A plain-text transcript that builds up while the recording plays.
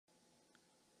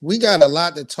we got a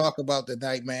lot to talk about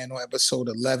tonight, man. On episode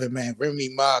 11, man. Remy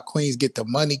Ma Queens get the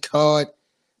money card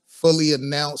fully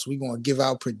announced. We're gonna give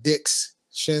out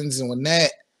predictions on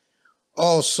that.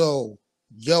 Also,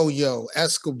 Yo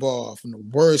Escobar from the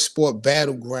Word Sport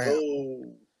Battleground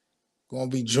Oh, gonna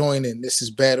be joining. This is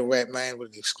Battle Rap, man,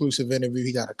 with an exclusive interview.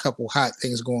 He got a couple hot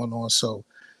things going on, so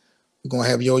we're gonna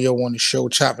have Yo on the show,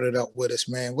 chopping it up with us,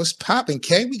 man. What's popping,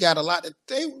 K? We got a lot to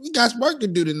do. We got work to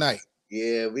do tonight.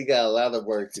 yeah, we got a lot of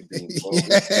work to do, bro.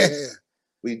 Yeah.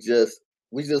 We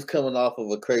just coming off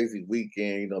of a crazy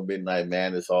weekend. You know, Midnight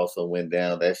Madness also went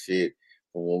down. That shit,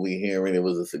 from what we hearing, it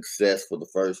was a success for the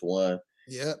first one.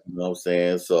 Yep. You know what I'm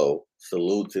saying? So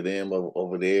salute to them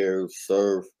over there,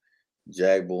 Surf,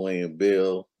 Jack Boy, and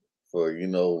Bill for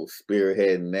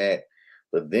spearheading that.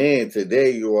 But then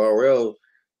today, URL,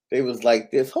 they was like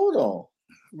this. Hold on.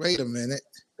 Wait a minute.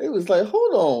 They was like,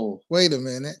 hold on. Wait a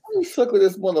minute. Let me circle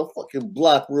this motherfucking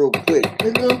block real quick,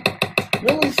 nigga.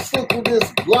 Let me circle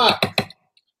this block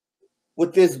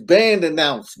with this band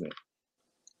announcement.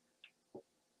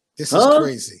 This is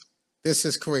crazy. This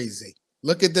is crazy.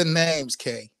 Look at the names,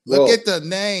 K. Look at the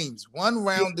names. One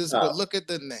rounders, but look at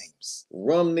the names.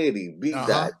 Rum Nitty, B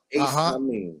Dot, Ace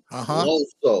Amin,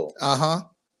 Loso.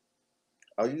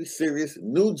 Are you serious?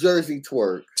 New Jersey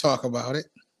Twerk. Talk about it.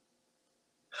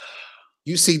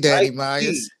 You see Daddy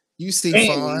Myers. You see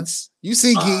Fonz. You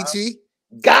see Geechee.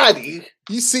 Gotti.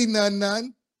 You see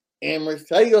None. Emerson.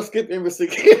 How you gonna skip Emerson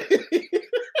again?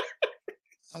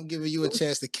 I'm giving you a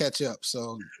chance to catch up,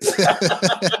 so.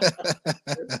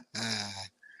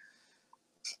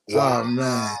 Wow. Oh,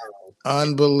 man.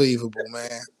 Unbelievable,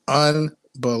 man.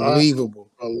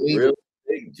 Unbelievable. Real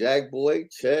big Jack Boy,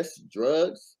 chess,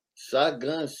 drugs,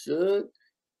 shotgun, should.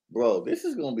 Bro, this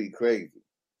is going to be crazy.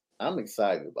 I'm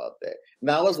excited about that.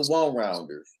 Now, it's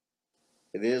one-rounders.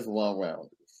 It is one-rounders.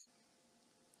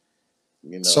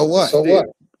 You know, so what?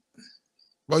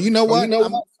 Well, you know what?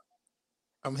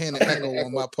 I'm hearing an echo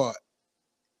on my part.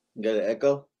 You got an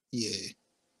echo? Yeah.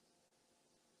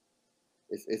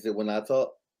 Is it when I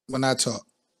talk? When I talk.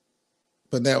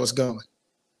 But that was going.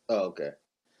 Oh, okay.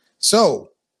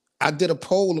 So I did a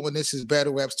poll on This Is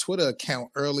Battle Rap's Twitter account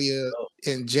earlier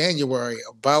in January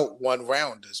about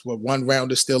one-rounders. Were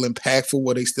one-rounders still impactful?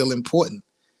 Were they still important?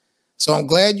 So I'm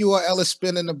glad you are Ellis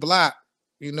spinning the block,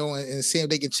 and seeing if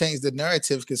they can change the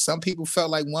narrative, because some people felt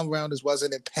like one-rounders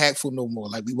wasn't impactful no more.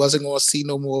 Like we wasn't going to see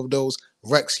no more of those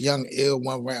Rex Young ill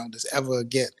one-rounders ever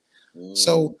again.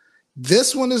 So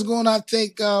this one is going to, I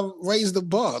think, raise the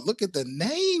bar. Look at the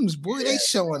names, boy. Yeah. They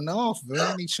showing off,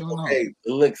 man. They showing off. Okay,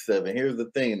 look, Seven. Here's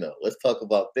the thing, though. Let's talk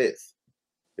about this.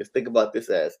 Let's think about this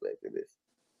aspect of this.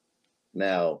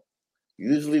 Now,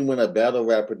 usually when a battle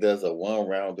rapper does a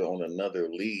one-rounder on another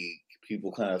league,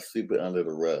 people kind of sweep it under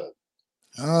the rug.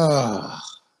 I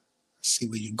see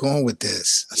where you're going with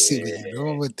this.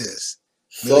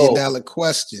 $1 million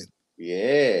question.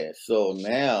 Yeah. So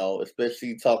now,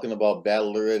 especially talking about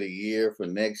Battler of the Year for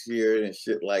next year and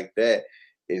shit like that,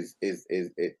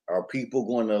 are people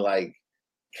going to like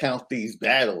count these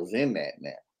battles in that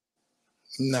now?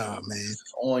 Nah, man.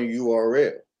 It's on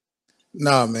URL.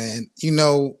 Nah, man.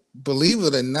 Believe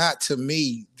it or not, to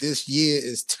me, this year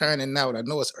is turning out. I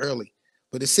know it's early,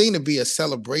 but it seemed to be a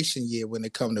celebration year when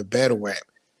it comes to battle rap.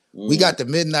 We got the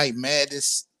Midnight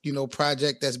Madness,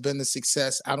 project that's been a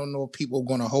success. I don't know if people are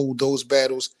going to hold those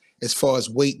battles as far as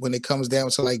weight when it comes down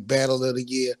to like Battle of the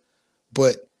Year.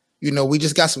 But, we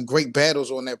just got some great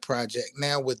battles on that project.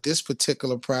 Now with this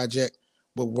particular project,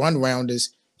 with one-rounders,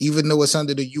 even though it's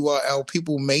under the URL,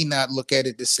 people may not look at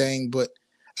it the same, but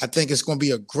I think it's going to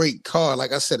be a great card.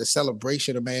 Like I said, a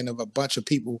celebration, of a bunch of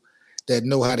people that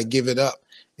know how to give it up.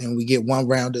 And we get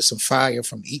one-rounders, some fire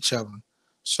from each of them.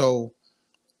 So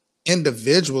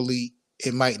individually,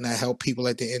 it might not help people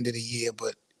at the end of the year,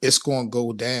 but it's going to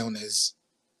go down as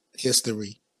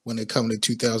history when it comes to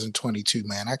 2022,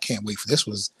 man. I can't wait for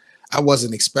this. I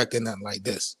wasn't expecting nothing like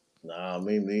this. Nah,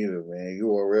 me neither, man.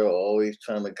 URL always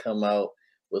trying to come out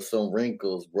with some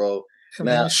wrinkles, bro.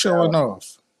 Now showing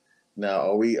off.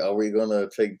 Now, are we gonna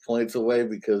take points away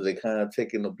because they kind of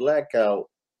taking the blackout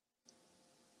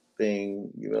thing?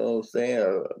 You know what I'm saying?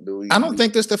 Or I don't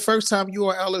think this is the first time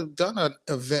URL has done an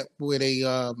event where they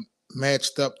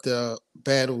matched up the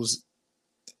battles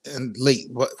and late.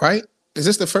 Right? Is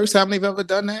this the first time they've ever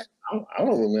done that? I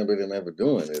don't remember them ever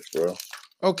doing this, bro.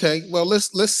 Okay, well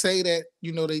let's say that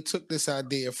they took this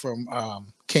idea from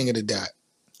King of the Dot.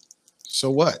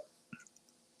 So what?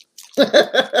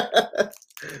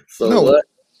 What?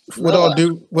 with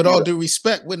all due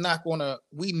respect, we're not gonna.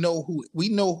 We know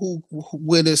who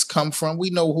where this come from. We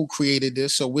know who created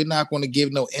this, so we're not going to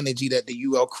give no energy that the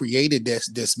UL created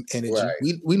this energy.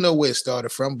 Right. We know where it started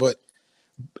from, but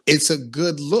it's a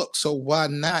good look. So why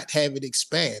not have it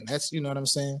expand? That's, you know what I'm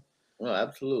saying. No,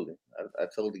 absolutely. I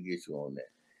totally get you on that.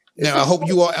 Now I hope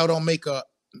you all out don't make a.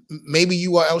 Maybe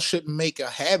you all shouldn't make a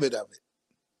habit of it.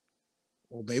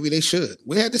 Well, maybe they should.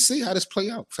 We had to see how this play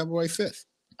out February 5th.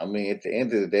 I mean, at the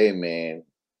end of the day, man,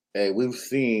 hey, we've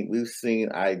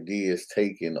seen ideas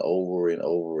taken over and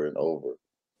over and over.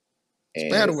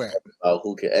 It's battle rap. About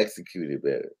who can execute it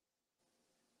better.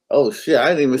 Oh shit, I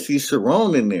didn't even see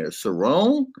Sharon in there.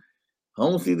 Sharon?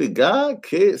 Homesy the God,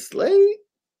 Kid Slade?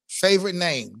 Favorite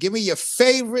name. Give me your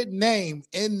favorite name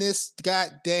in this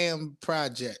goddamn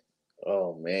project.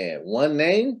 Oh man. One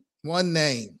name? One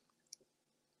name.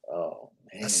 Oh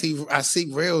man. I see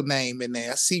real name in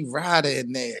there. I see Ryder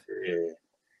in there.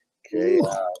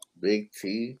 Yeah. Big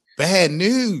T. Bad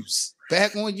news.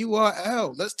 Back on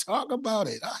URL. Let's talk about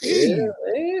it. I hear you.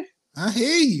 Man. I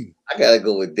hear you. I gotta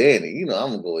go with Danny. You know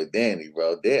I'm gonna go with Danny,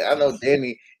 bro. I know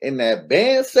Danny in that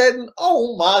band setting.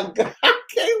 Oh my god, I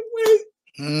can't wait.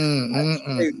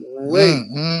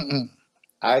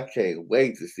 I can't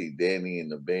wait to see Danny in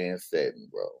the band setting,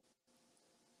 bro.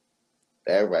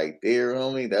 That right there,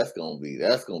 homie, that's gonna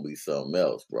be something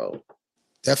else, bro.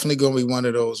 Definitely gonna be one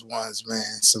of those ones, man.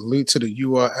 Salute to the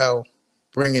URL,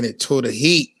 bringing it to the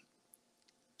heat.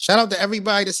 Shout out to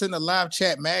everybody that's in the live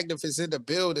chat. Magnif is in the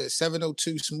building.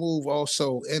 702 Smooth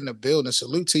also in the building.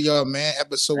 Salute to y'all, man.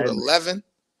 Episode 11.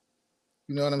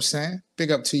 You know what I'm saying? Big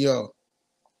up to y'all.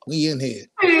 We in here.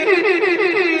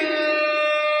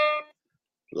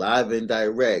 Live and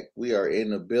direct. We are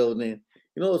in the building.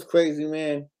 You know what's crazy,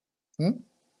 man?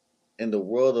 In the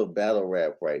world of battle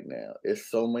rap right now,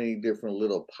 it's so many different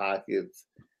little pockets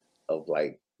of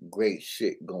like great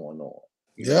shit going on.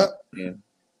 Yeah.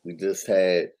 We just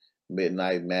had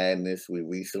Midnight Madness. We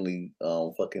recently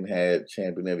fucking had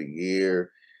Champion of the Year.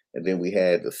 And then we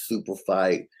had the Super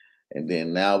Fight. And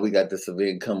then now we got this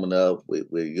event coming up with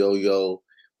Yo-Yo,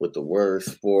 with the Word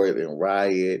Sport and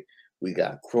Riot. We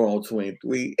got Chrome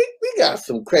 23. We got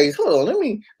some crazy. Hold on, let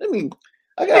me.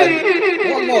 I got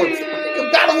one more. The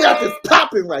battle rap is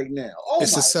popping right now. Oh,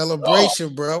 it's a celebration,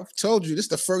 God, bro. Told you, this is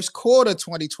the first quarter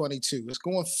 2022. It's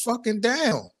going fucking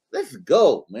down. Let's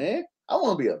go, man. I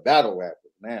want to be a battle rapper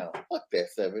now. Fuck that,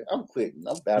 Seven. I'm quitting.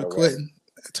 I'm battle quitting.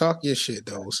 Talk your shit,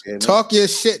 though. Yeah, talk your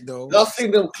shit, though. Y'all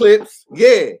seen them clips?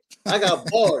 Yeah. I got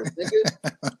bars,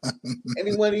 nigga.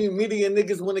 Any one of you media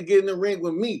niggas want to get in the ring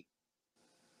with me?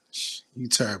 You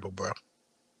terrible, bro.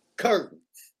 Curtains.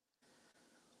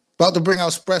 About to bring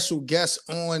our special guest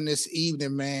on this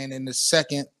evening, man. In the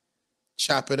second,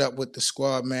 chop it up with the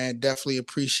squad, man. Definitely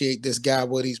appreciate this guy,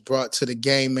 what he's brought to the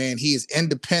game, man. He is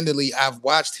independently. I've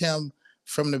watched him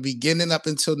from the beginning up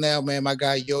until now, man. My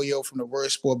guy Yo-Yo from the Word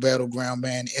Sport Battleground,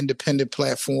 man. Independent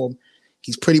platform.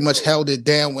 He's pretty much held it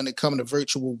down when it comes to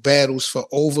virtual battles for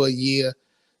over a year.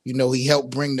 You know, he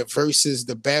helped bring the verses,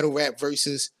 the battle rap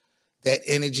verses, that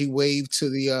energy wave to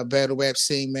the battle rap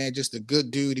scene, man. Just a good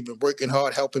dude. He's been working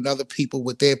hard, helping other people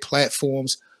with their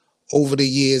platforms over the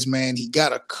years, man. He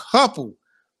got a couple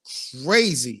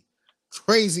crazy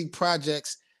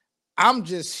projects. I'm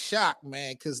just shocked,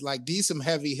 man, because like these some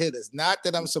heavy hitters. Not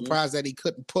that I'm surprised that he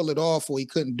couldn't pull it off or he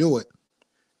couldn't do it.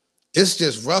 It's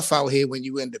just rough out here when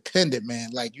you independent, man.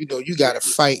 Like, you know, you got to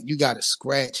fight. You got to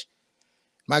scratch.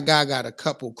 My guy got a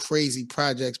couple crazy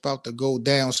projects about to go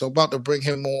down. So about to bring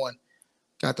him on.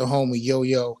 Got the homie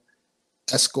Yo-Yo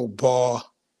Escobar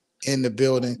in the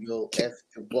building.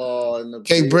 Escobar in the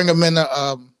building. Bring him in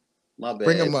the my bad,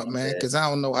 bring him up, man, because I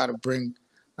don't know how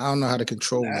to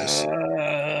control this.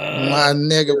 My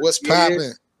nigga, what's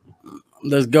popping?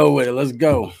 Let's go with it. Let's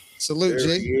go. Salute,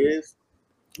 G.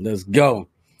 Let's go.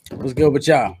 What's good with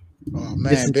y'all? Oh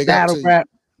man, big up to you.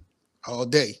 All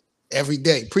day, every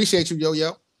day. Appreciate you,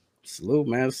 Yo-Yo. Salute,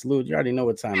 man. Salute. You already know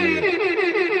what time it is.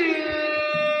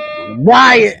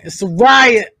 Riot. It's a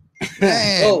riot.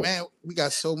 Man, we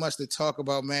got so much to talk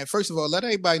about, man. First of all, let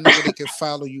everybody know where they can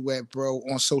follow you at, bro,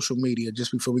 on social media,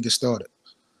 just before we get started.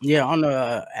 Yeah, on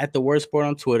the at the Word Sport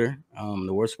on Twitter,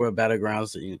 the Word Sport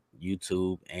Battlegrounds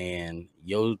YouTube, and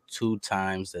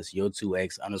Yo2Times, that's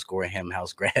Yo2X_him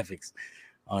house graphics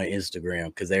on Instagram,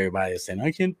 because everybody is saying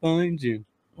I can't find you.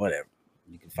 Whatever.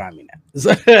 You can find me now.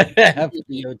 So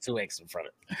Yo2X in front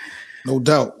of it. No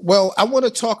doubt. Well, I want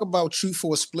to talk about you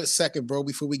for a split second, bro,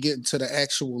 before we get into the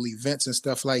actual events and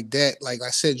stuff like that. Like I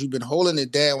said, you've been holding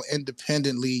it down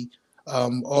independently,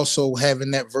 also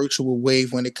having that virtual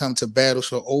wave when it comes to battles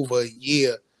for over a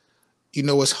year. you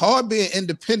know, it's hard being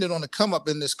independent on the come up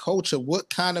in this culture. What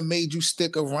kind of made you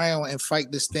stick around and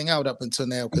fight this thing out up until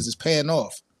now? Because it's paying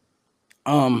off.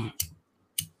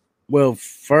 Well,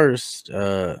 first,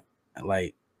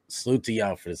 like, salute to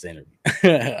y'all for this interview.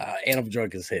 And I'm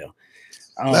drunk as hell.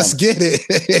 Let's get it.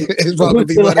 It's about to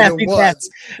be one of the ones.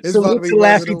 It's about to be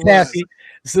one of the ones.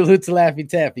 Salute to Laffy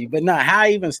Taffy. But no, how I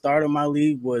even started my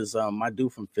league was my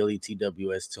dude from Philly,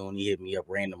 TWS Tune. He hit me up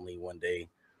randomly one day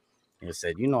and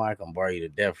said, you know, I can borrow you to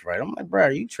death, right? I'm like, bro,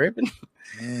 are you tripping?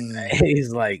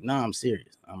 He's like, no, I'm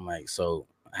serious. I'm like, so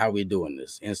how we doing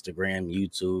this? Instagram,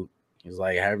 YouTube? He's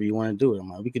like, however you want to do it. I'm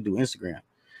like, we could do Instagram.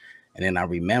 And then I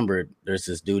remembered there's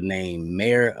this dude named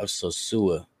Mayor of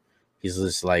Sosua. He's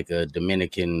just like a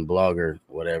Dominican blogger,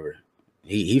 whatever.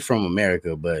 He from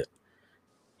America, but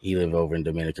he live over in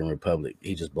Dominican Republic.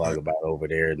 He just blog about over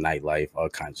there, nightlife, all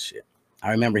kinds of shit.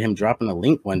 I remember him dropping a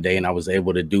link one day, and I was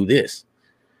able to do this.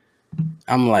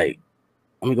 I'm like,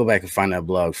 let me go back and find that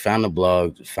blog. Found the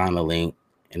blog, found the link,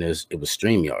 and it was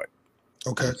StreamYard.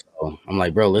 Okay. So I'm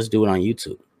like, bro, let's do it on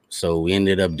YouTube. So we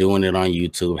ended up doing it on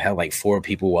YouTube. Had like 4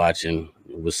 people watching.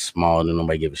 It was small, and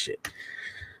nobody gave a shit.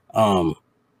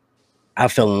 I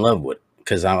fell in love with it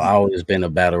because I've always been a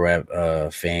battle rap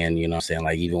fan. You know what I'm saying?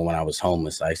 Like, even when I was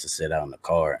homeless, I used to sit out in the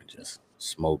car and just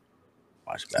smoke,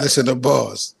 watch battle listen rap. To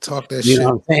bars, talk that you shit.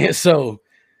 Know what I'm saying? So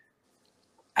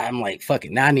I'm like, fuck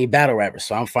it. Now I need battle rappers.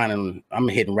 So I'm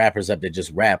hitting rappers up that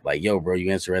just rap. Like, yo, bro,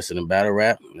 you interested in battle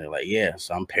rap? And they're like, yeah.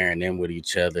 So I'm pairing them with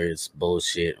each other. It's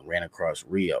bullshit. Ran across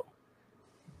Rio.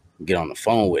 Get on the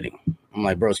phone with him. I'm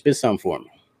like, bro, spit something for me.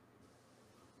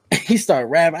 He started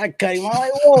rapping. I cut him. I'm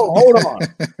like, whoa, hold on.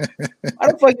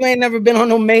 Why the fuck you ain't never been on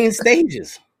no main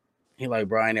stages? He like,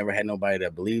 bro, I never had nobody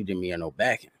that believed in me or no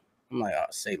backing. I'm like, oh,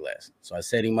 say less. So I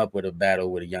set him up with a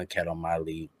battle with a young cat on my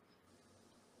league.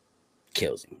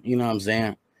 Kills him. You know what I'm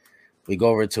saying? We go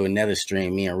over to another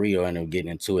stream. Me and Rio ended up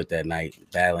getting into it that night,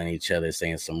 battling each other,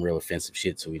 saying some real offensive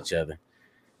shit to each other.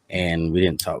 And we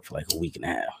didn't talk for like a week and a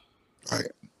half.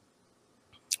 Right.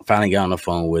 Finally got on the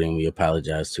phone with him. We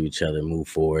apologized to each other,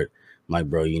 moved forward. I'm like,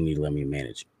 bro, you need to let me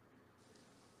manage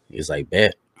you. He's like,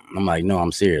 bet. I'm like, no,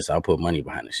 I'm serious. I'll put money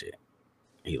behind the shit.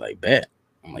 He like, bet.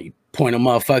 I'm like, you point a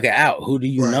motherfucker out. Who do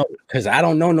you know? Because I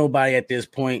don't know nobody at this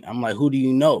point. I'm like, who do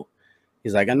you know?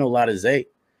 He's like, I know a lot of Zay.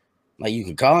 Like, you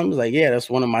can call him? He's like, yeah, that's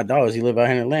one of my dogs. He live out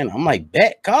here in Atlanta. I'm like,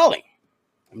 bet, call him.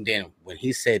 And then when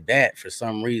he said that, for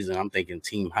some reason, I'm thinking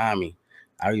Team Hami.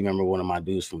 I remember one of my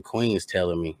dudes from Queens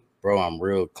telling me, bro, I'm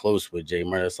real close with Jay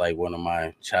Murder. That's like one of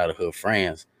my childhood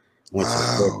friends. Went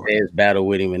to his battle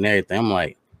with him and everything. I'm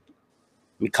like,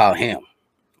 let me call him.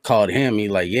 Called him. He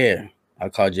like, yeah, I'll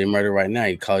call Jay Murder right now.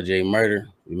 He called Jay Murder.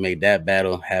 We made that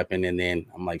battle happen. And then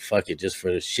I'm like, fuck it, just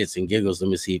for the shits and giggles, let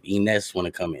me see if Ines want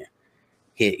to come in.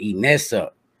 Hit Ines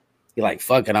up. He like,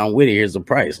 fuck it, I'm with it. Here's the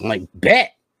price. I'm like,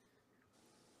 bet.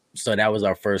 So that was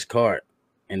our first card.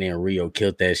 And then Rio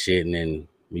killed that shit. And then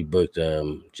we booked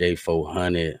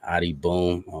J400, Adi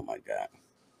Boom. Oh my God.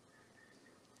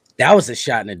 That was a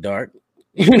shot in the dark.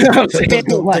 You know what I'm saying?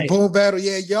 The boom battle,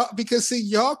 yeah, y'all, because see,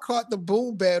 y'all caught the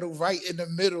boom battle right in the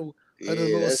middle of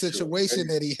the little situation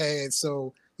that he had.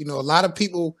 So, you know, a lot of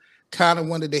people kind of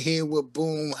wanted to hear what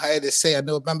Boom had to say. I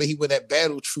know, remember he with that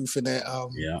Battle Truth in that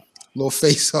little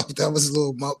face off. That was a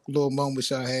little moment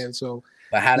y'all had. So,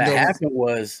 but how that happened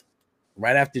was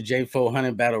right after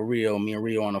J400 battle Rio, me and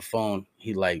Rio on the phone,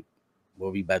 he like,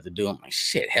 what we about to do? I'm like,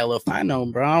 shit, hell if I know,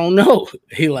 bro. I don't know.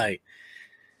 He like,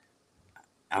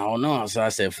 I don't know. So I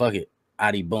said, fuck it,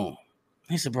 Adi Boom.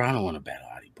 He said, bro, I don't want to battle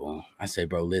Adi Boom. I said,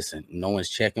 bro, listen, no one's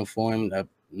checking for him.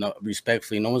 No,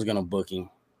 respectfully, no one's gonna book him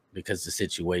because of the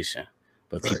situation.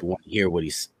 But people want to hear what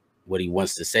he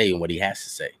wants to say and what he has to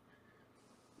say.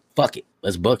 Fuck it,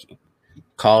 let's book him.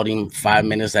 Called him 5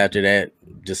 minutes after that,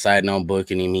 deciding on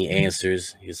booking him. He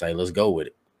answers. He's like, let's go with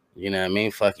it. You know what I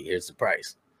mean? Fuck it, here's the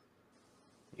price.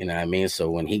 You know what I mean? So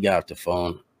when he got off the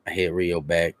phone, I hit Rio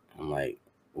back. I'm like,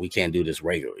 we can't do this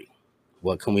regularly.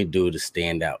 What can we do to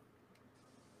stand out?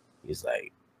 He's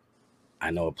like, I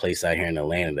know a place out here in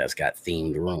Atlanta that's got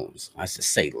themed rooms. I said,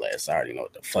 say less. I already know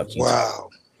what the fuck you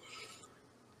talking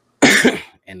about.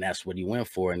 And that's what he went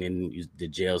for. And then the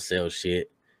jail cell shit.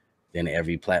 Then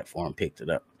every platform picked it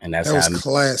up. And that was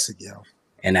classic, yo.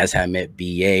 And that's how I met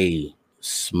BA,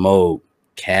 Smoke,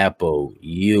 Capo,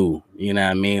 you know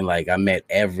what I mean? Like, I met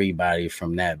everybody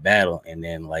from that battle. And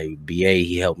then like BA,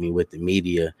 he helped me with the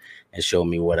media and showed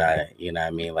me what you know what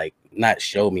I mean? Like, not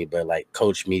show me, but like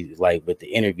coach me like with the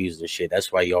interviews and shit.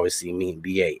 That's why you always see me and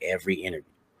BA every interview.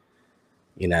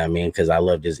 You know what I mean? Because I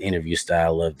love this interview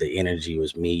style. Love the energy. It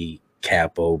was me,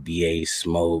 Capo, BA,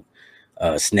 Smoke,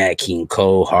 Snack King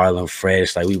Cole, Harlem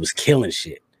Fresh. Like, we was killing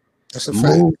shit. That's a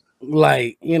fact.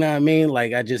 Like, you know what I mean?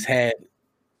 Like I just had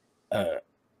a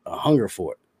hunger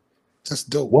for it. That's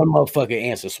dope. One motherfucker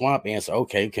answer, Swamp answer,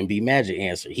 okay, can be Magic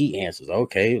answer. He answers,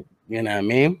 okay, you know what I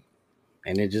mean?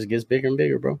 And it just gets bigger and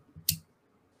bigger, bro.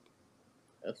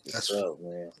 That's what's up,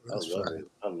 man. I love it.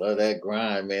 I love that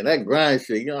grind, man. That grind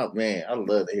shit, man. I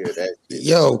love to hear that shit.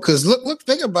 Yo, because look,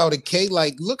 think about it, K.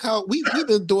 Like, look how we've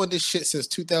been doing this shit since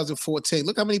 2014.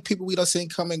 Look how many people we done seen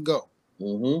come and go.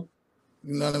 Mm-hmm.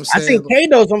 You know what I'm saying? I see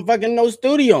K-Do's on fucking No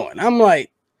Studio, and I'm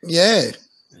like, yeah,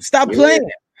 stop playing.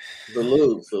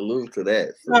 Salute to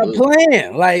that. Stop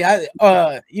playing. Like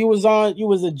you was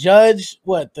a judge.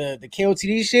 What the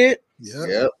KOTD shit?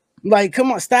 Yep. Like,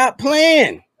 come on, stop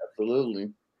playing.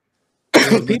 Absolutely.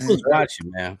 People's watching,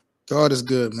 man. God is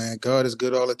good, man. God is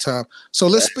good all the time. So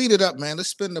let's speed it up, man. Let's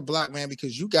spin the block, man,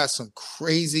 because you got some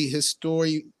crazy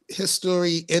history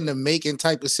in the making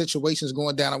type of situations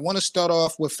going down. I want to start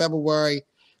off with February.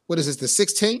 What is this? The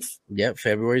 16th? Yep,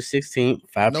 February 16th,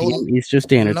 5 p.m. Eastern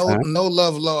Standard Time. No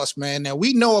love lost, man. Now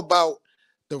we know about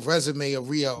the resume of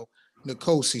Rio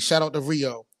Nkosi. Shout out to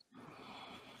Rio.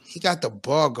 He got the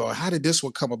bar guard. How did this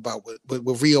one come about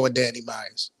with Rio and Danny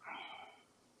Myers?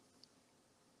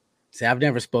 See, I've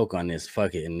never spoke on this.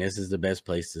 Fuck it, and this is the best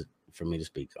place for me to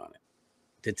speak on it.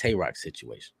 The Tay-Rock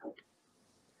situation.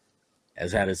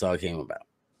 That's how this all came about.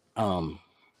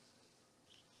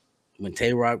 When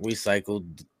Tay-Rock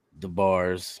recycled the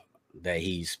bars that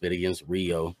he spit against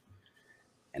Rio,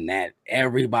 and that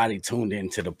everybody tuned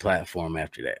into the platform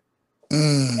after that.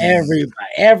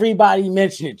 Everybody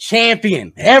mentioned it.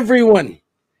 Champion. Everyone.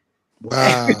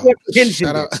 Wow.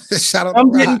 Shout out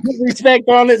some didn't put respect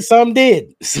on it, some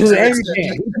did. So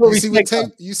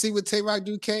you see what Tay-Rock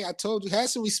do, K? I told you, have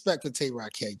some respect for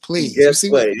Tay-Rock, K. Please. Guess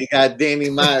what? He got Danny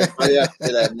Myers right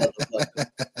after that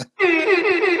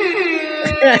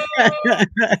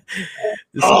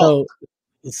motherfucker.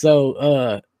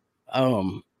 So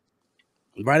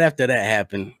right after that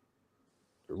happened,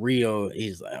 Rio,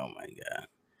 he's like, oh my God.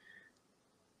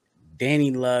 Danny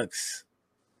Lux.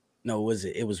 No,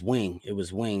 it was Wing. It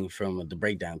was Wing from the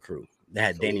Breakdown crew. They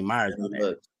had Danny Myers on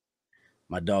there.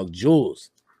 My dog Jules.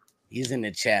 He's in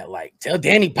the chat like, tell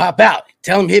Danny pop out.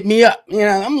 Tell him hit me up. You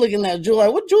know, I'm looking at Jules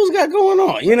like, what Jules got going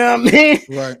on? You know what I mean?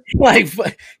 Right.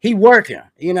 Like, he working.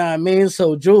 You know what I mean?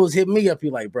 So Jules hit me up.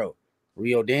 He like, bro,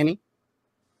 Rio Danny,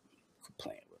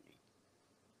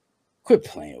 quit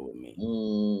playing with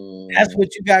me. That's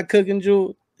what you got cooking,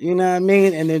 Jules. You know what I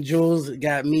mean? And then Jules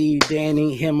got me,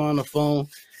 Danny, him on the phone.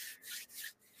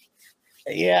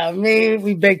 Yeah, I mean,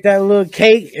 we baked that little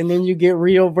cake, and then you get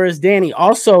Rio versus Danny.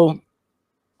 Also,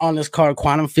 on this card,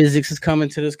 Quantum Physics is coming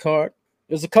to this card.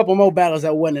 There's a couple more battles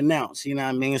that wasn't announced. You know what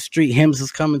I mean? Street Hymns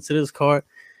is coming to this card.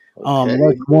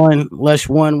 Lush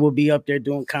One will be up there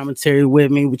doing commentary with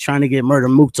me. We're trying to get Murder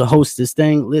Mook to host this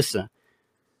thing. Listen,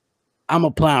 I'm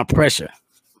applying pressure.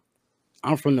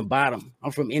 I'm from the bottom.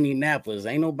 I'm from Indianapolis.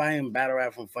 Ain't nobody in battle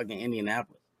rap from fucking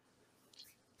Indianapolis.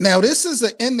 Now, this is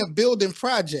an in the building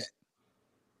project.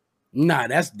 Nah,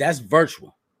 that's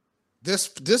virtual.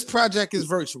 This project is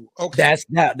virtual. Okay. That's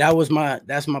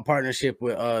my partnership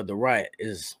with the Riot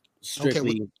is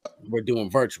strictly we're doing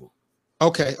virtual.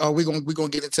 Okay. We're gonna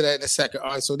get into that in a second. All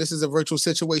right. So this is a virtual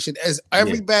situation. Is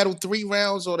every battle 3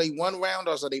 rounds, or they 1 round,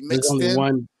 or are they mixed in?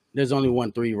 There's only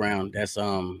one 3 round. That's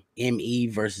ME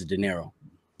versus De Niro.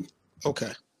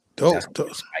 Okay. Dope.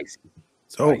 Spicy.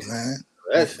 Dope, man.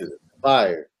 That shit is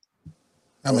fire.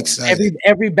 I'm excited.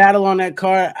 Every battle on that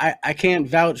card, I can't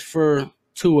vouch for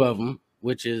 2 of them,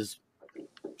 which is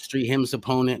Street Hymns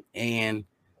opponent and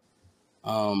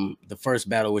the first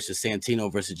battle, which is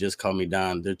Santino versus Just Call Me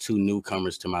Don. They're 2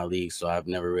 newcomers to my league, so I've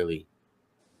never really.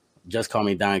 Just Call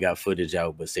Me Don got footage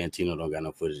out, but Santino don't got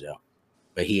no footage out.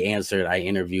 But he answered. I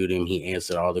interviewed him. He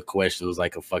answered all the questions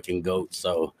like a fucking goat.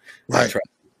 So right.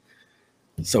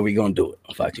 So we gonna do it.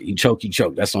 Fuck it. You choke.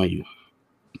 That's on you.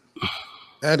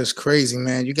 That is crazy,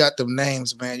 man. You got them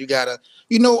names, man. You gotta,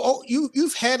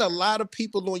 you've had a lot of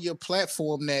people on your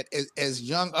platform that as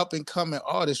young up and coming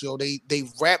artists, they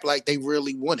rap like they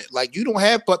really want it. Like you don't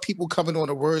have but people coming on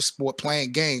the word sport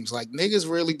playing games. Like niggas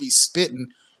really be spitting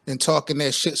and talking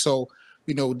that shit. So,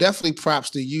 definitely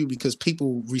props to you because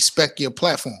people respect your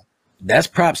platform. That's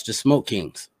props to Smoke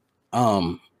Kings.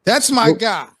 That's my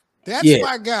guy. That's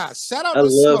my guy. Shout out to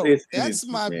Smoke. That's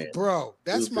my bro.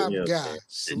 That's my guy.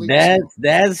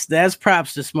 That's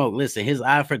props to Smoke. Listen, his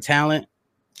eye for talent.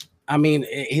 I mean,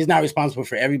 he's not responsible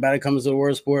for everybody that comes to the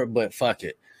word sport, but fuck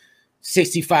it.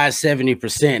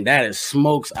 65-70%. That is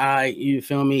Smoke's eye. You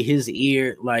feel me? His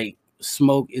ear, like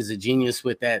Smoke is a genius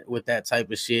with that type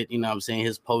of shit. You know what I'm saying?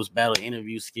 His post-battle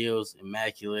interview skills,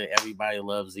 immaculate. Everybody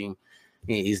loves him.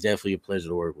 He's definitely a pleasure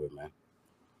to work with, man.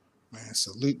 Man,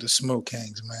 salute the Smoke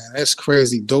Kings, man. That's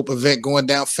crazy. Dope event going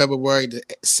down February the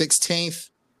 16th.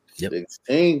 Yep.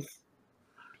 16th.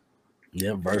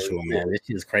 Yeah, virtual, man. This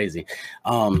shit's crazy.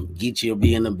 Geechee will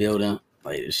be in the building.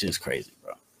 Like, this shit's crazy,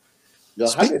 bro. Yo,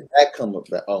 how did that come up?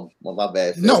 Oh, well, my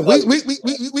bad. No, I'm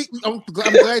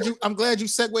glad you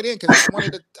segued in because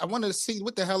I wanted to see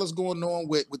what the hell is going on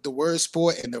with the word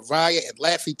sport and the riot and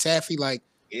Laffy Taffy. Like,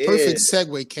 perfect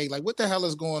segue, K. Like, what the hell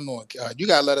is going on? You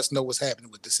gotta let us know what's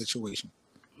happening with the situation.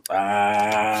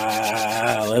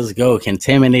 Let's go.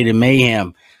 Contaminated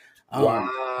mayhem.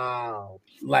 Wow.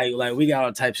 Like we got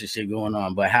all types of shit going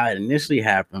on. But how it initially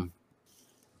happened,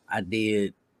 I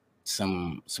did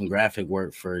some graphic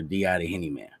work for D.I. the Henny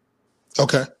Man.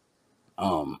 Okay.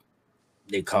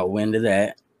 They caught wind of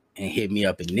that and hit me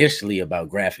up initially about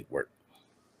graphic work.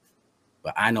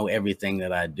 But I know everything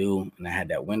that I do, and I had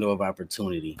that window of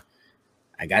opportunity.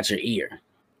 I got your ear.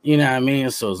 You know what I mean?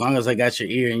 So as long as I got your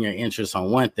ear and your interest on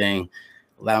one thing,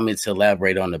 allow me to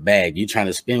elaborate on the bag. You trying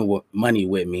to spend money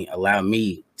with me, allow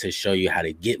me to show you how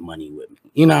to get money with me.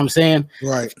 You know what I'm saying?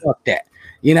 Right. Fuck that.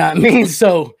 You know what I mean?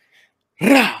 So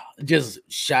just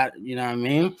shot, you know what I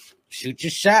mean? Shoot your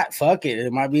shot. Fuck it.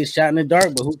 It might be a shot in the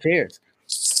dark, but who cares?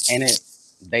 And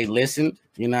they listened,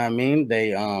 you know what I mean?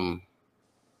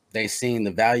 They seen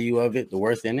the value of it, the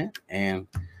worth in it, and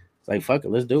it's like, fuck it,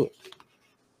 let's do it.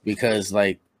 Because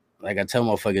like I tell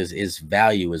motherfuckers, it's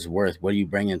value, is worth. What are you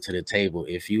bringing to the table?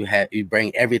 If you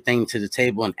bring everything to the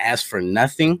table and ask for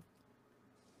nothing,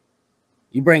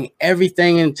 you bring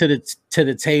everything into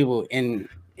the table and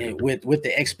with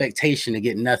the expectation to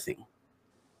get nothing.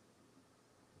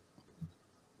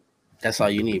 That's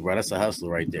all you need, bro. That's a hustler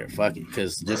right there. Fuck it.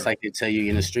 Because just like they tell you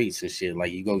in the streets and shit,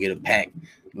 like you go get a pack,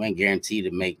 you ain't guaranteed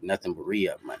to make nothing but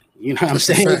re-up money. You know what I'm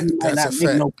saying? You might not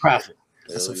make no profit.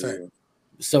 That's a fact.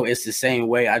 So it's the same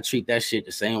way. I treat that shit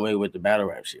the same way with the battle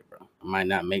rap shit, bro. I might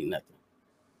not make nothing.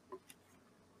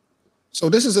 So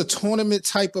this is a tournament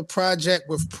type of project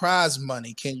with prize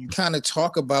money. Can you kind of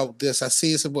talk about this? I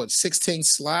see it's about 16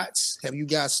 slots. Have you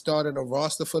guys started a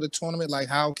roster for the tournament? Like,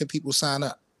 how can people sign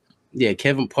up? Yeah,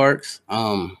 Kevin Parks.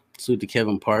 Salute to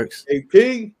Kevin Parks.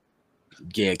 KP.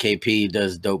 Yeah, KP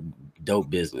does dope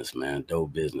business, man.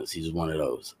 Dope business. He's one of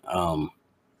those.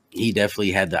 He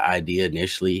definitely had the idea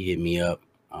initially, hit me up.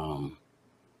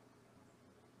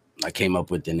 I came up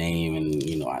with the name and,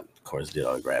 you know, I, of course, did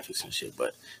all the graphics and shit.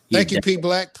 But thank you, P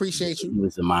Black. Appreciate you. He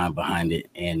was the mind behind it.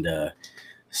 And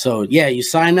so, yeah, you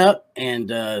sign up and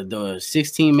the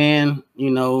 16-man,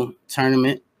 you know,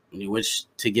 tournament, which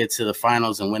to get to the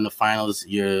finals and win the finals,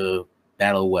 you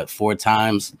battle, 4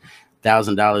 times,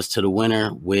 $1,000 to the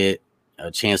winner with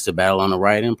a chance to battle on the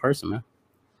riot in person, man.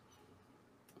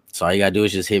 So all you gotta do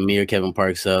is just hit me or Kevin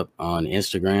Parks up on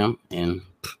Instagram and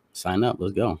sign up.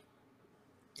 Let's go.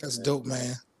 That's dope,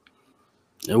 man.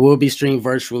 It will be streamed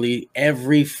virtually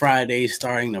every Friday,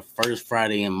 starting the first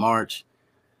Friday in March.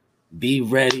 Be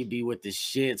ready, be with the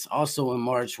shits. Also in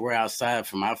March, we're outside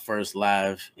for my first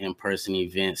live in-person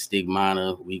event,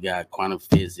 Stigmata. We got Quantum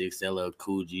Physics, LL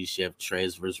Cool J, Chef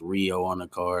Trez vs. Rio on the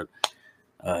card.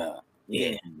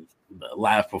 Yeah,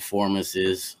 live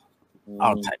performances,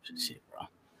 all types of shit, bro.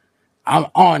 I'm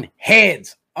on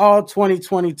heads all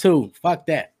 2022. Fuck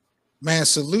that. Man,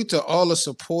 salute to all the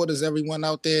supporters, everyone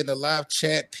out there in the live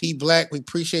chat. P Black, we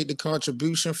appreciate the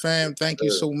contribution, fam. Thank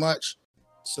you so much.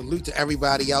 Salute to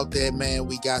everybody out there, man.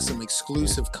 We got some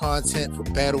exclusive content for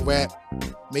Battle Rap.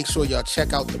 Make sure y'all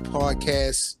check out the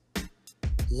podcast.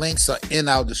 Links are in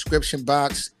our description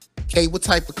box. Kay, what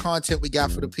type of content we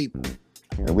got for the people?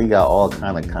 And we got all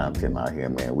kind of content out here,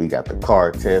 man. We got the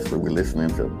car test where we're listening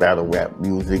to battle rap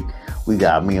music. We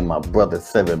got me and my brother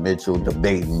Seven Mitchell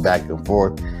debating back and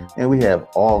forth. And we have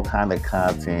all kind of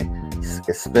content,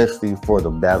 especially for the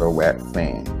battle rap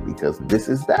fan, because this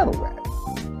is battle rap.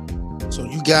 So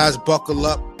you guys buckle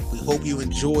up. We hope you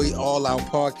enjoy all our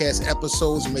podcast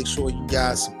episodes. Make sure you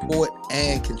guys support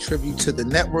and contribute to the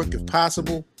network if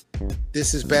possible.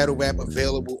 This is Battle Rap,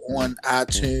 available on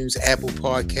iTunes, Apple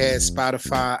Podcasts,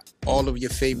 Spotify, all of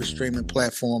your favorite streaming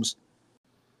platforms.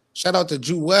 Shout out to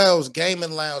Jewel's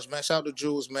Gaming Lounge, man. Shout out to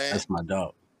Jules, man. That's my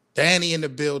dog. Danny in the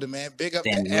building, man. Big up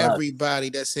to everybody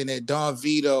that's in there. Don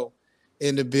Vito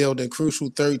in the building. Crucial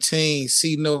 13.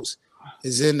 C Notes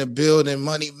is in the building.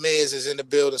 Money Miz is in the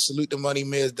building. Salute to Money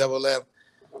Miz, Double M,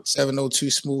 702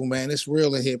 Smooth, man. It's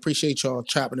real in here. Appreciate y'all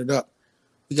chopping it up.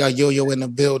 We got Yo-Yo in the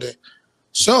building.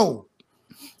 So,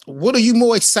 what are you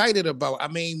more excited about? I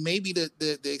mean, maybe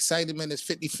the excitement is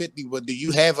 50-50, but do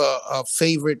you have a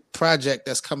favorite project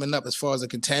that's coming up as far as a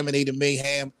Contaminated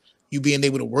Mayhem, you being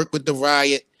able to work with the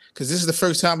Riot, Because this is the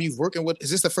first time you've working with. Is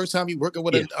this the first time you working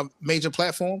with a major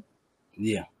platform?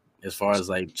 Yeah. As far as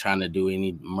like trying to do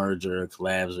any merger or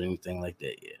collabs or anything like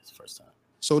that, yeah, it's the first time.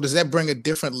 So does that bring a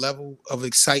different level of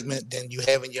excitement than you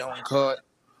have in your own card?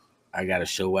 I got to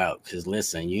show out because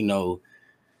listen, you know,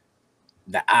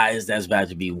 the eyes that's about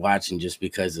to be watching just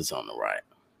because it's on the right.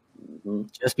 Mm-hmm.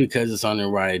 Just because it's on the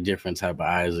right, different type of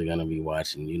eyes are going to be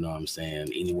watching. You know what I'm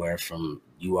saying? Anywhere from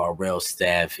URL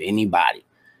staff, anybody.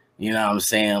 You know what I'm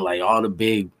saying? Like all the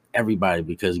big, everybody,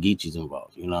 because Geechee's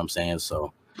involved. You know what I'm saying?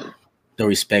 So the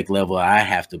respect level I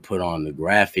have to put on the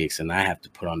graphics and I have to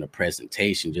put on the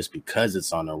presentation just because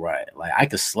it's on the right. Like I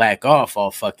could slack off all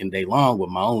fucking day long with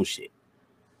my own shit,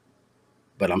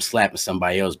 but I'm slapping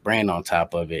somebody else's brand on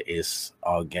top of it. It's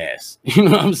all gas. You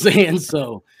know what I'm saying?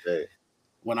 So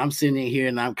when I'm sitting in here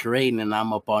and I'm creating and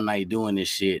I'm up all night doing this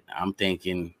shit, I'm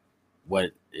thinking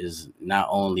what is not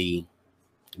only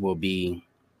will be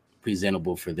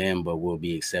presentable for them, but will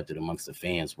be accepted amongst the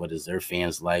fans. What is their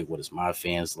fans like? What is my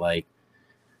fans like?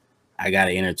 I got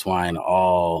to intertwine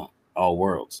all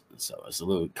worlds. So it's a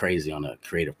little crazy on the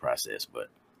creative process, but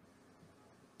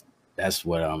that's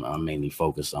what I'm mainly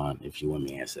focused on. If you want me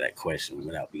to answer that question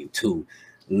without being too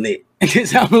lit,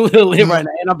 because I'm a little lit right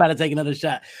now, and I'm about to take another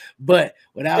shot. But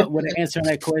without answering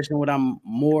that question, what I'm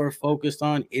more focused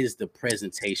on is the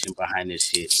presentation behind this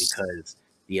shit, because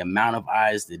the amount of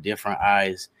eyes, the different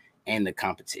eyes, and the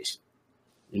competition.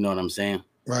 You know what I'm saying?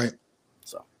 Right.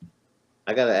 So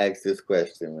I gotta ask this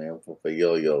question, man, for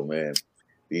Yo-Yo, man.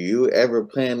 Do you ever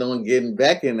plan on getting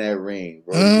back in that ring,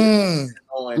 bro?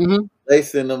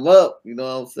 Lacing them up, you know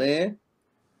what I'm saying?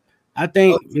 I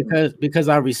think because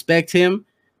I respect him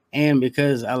and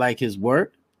because I like his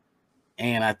work,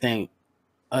 and I think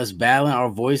us battling our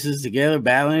voices together,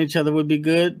 battling each other would be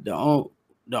good. The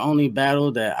only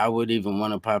battle that I would even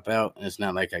want to pop out, and it's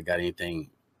not like I got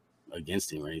anything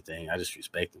against him or anything, I just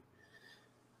respect him.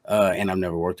 And I've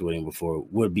never worked with him before,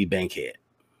 would be Bankhead.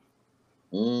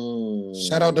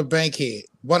 Shout out to Bankhead,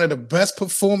 one of the best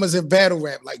performers in battle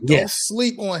rap. Like, don't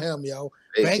sleep on him, yo.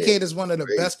 Bankhead is one of the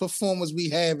best performers we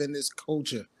have in this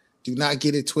culture. Do not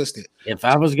get it twisted. If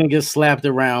I was gonna get slapped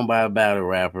around by a battle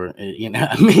rapper, you know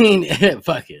what I mean?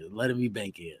 Fuck it, let it be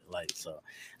Bankhead. Like, so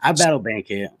I battle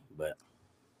Bankhead, but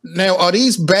now are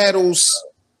these battles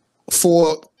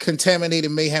for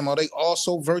Contaminated Mayhem? Are they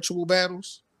also virtual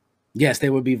battles? Yes, they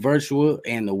would be virtual,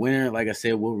 and the winner, like I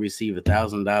said, will receive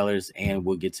 $1,000 and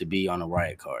will get to be on a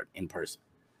Riot card in person.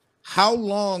 How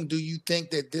long do you think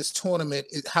that this tournament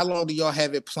is? How long do y'all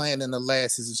have it planned in the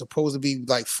last? Is it supposed to be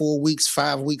like 4 weeks,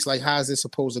 5 weeks? Like, how is it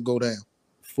supposed to go down?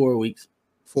 4 weeks.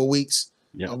 4 weeks?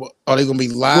 Yeah. Are they going to be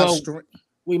live stream?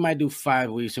 We might do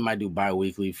 5 weeks. We might do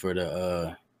bi-weekly for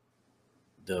the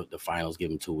finals. Give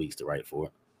them 2 weeks to write for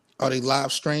it. Are they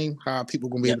live stream? How are people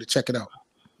going to be able to check it out?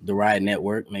 The Riot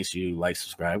Network. Make sure you like,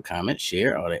 subscribe, comment,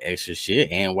 share, all the extra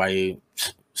shit. And while you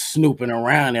snooping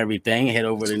around everything, head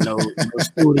over to No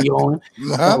Studio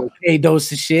and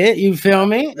K-Dose of shit. You feel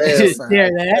me? Share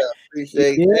that.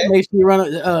 Appreciate that. Make sure you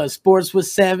run Sports with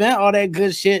 7, all that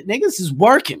good shit. Niggas is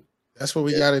working. That's what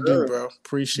we got to do, bro.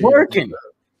 Appreciate working. it.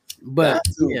 But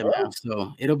yeah, man.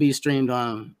 So it'll be streamed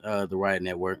on the Riot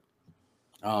Network.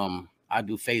 I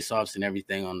do face-offs and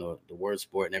everything on the Word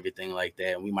Sport and everything like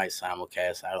that. And we might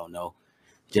simulcast. I don't know.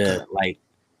 Just like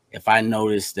if I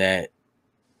notice that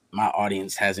my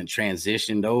audience hasn't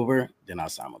transitioned over, then I'll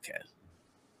simulcast.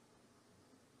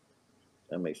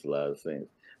 That makes a lot of sense.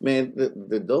 Man,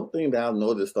 the dope thing that I've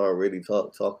noticed already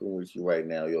talking with you right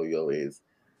now, Yo-Yo, is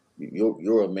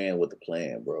you're a man with a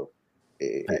plan, bro.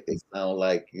 It sounds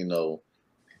like, you know,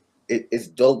 it's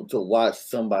dope to watch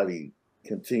somebody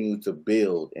continue to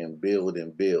build and build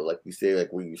and build. Like you said,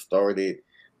 like when you started,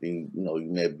 then, you know,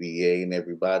 you met BA and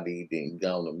everybody, then you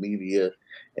got on the media,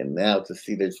 and now to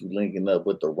see that you linking up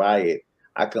with the Riot,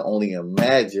 I can only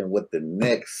imagine what the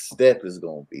next step is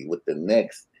going to be, what the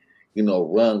next, you know,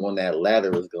 rung on that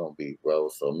ladder is going to be, bro.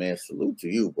 So, man, salute to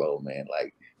you, bro, man.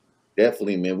 Like,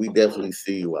 definitely, man, we definitely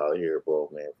see you out here, bro,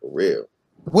 man, for real.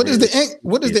 What is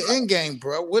the end game,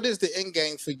 bro? What is the end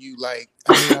game for you? Like,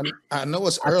 I mean, I know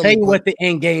it's early. I'll tell you what the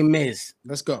end game is.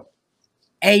 Let's go.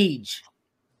 Age.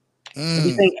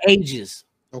 Everything ages.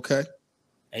 Okay.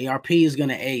 ARP is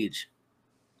gonna age.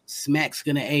 Smack's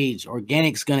gonna age.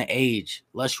 Organic's gonna age.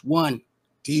 Lush 1.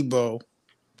 Debo.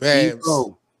 Babs.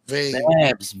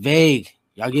 Babs. Vague.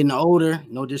 Y'all getting older.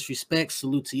 No disrespect.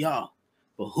 Salute to y'all.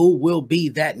 But who will be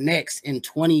that next in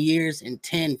 20 years, in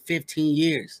 10, 15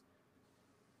 years?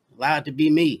 Allowed to be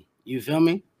me. You feel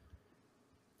me?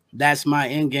 That's my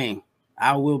end game.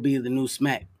 I will be the new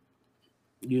Smack.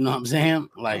 You know what I'm saying?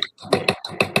 Like,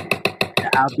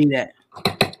 I'll be that.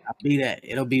 I'll be that.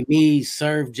 It'll be me,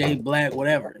 Surf, J Black,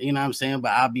 whatever. You know what I'm saying?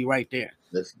 But I'll be right there.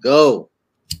 Let's go.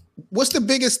 What's the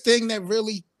biggest thing that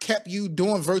really kept you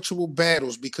doing virtual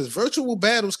battles? Because virtual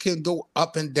battles can go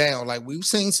up and down. Like we've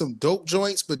seen some dope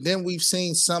joints, but then we've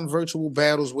seen some virtual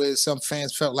battles where some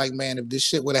fans felt like, man, if this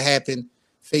shit would have happened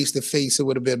face to face, it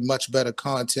would have been much better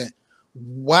content.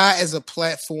 Why, as a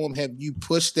platform, have you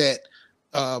pushed that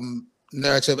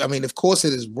narrative? I mean, of course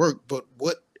it has worked, but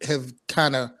what have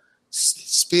kind of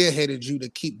spearheaded you to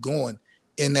keep going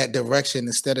in that direction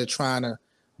instead of trying to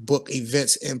book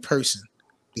events in person?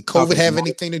 Did COVID have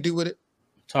anything to do with it?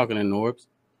 Talking to Norbs.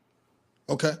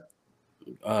 Okay.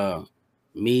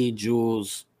 Me,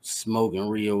 Jules, Smoke, and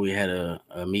Rio, we had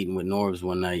a meeting with Norbs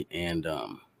one night, and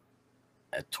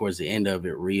towards the end of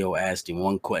it, Rio asked him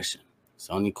one question. It's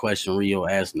the only question Rio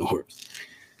asked Norbs.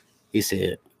 He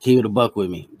said, keep it a buck with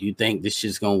me. Do you think this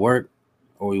shit's gonna work,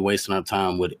 or are we wasting our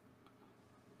time with it?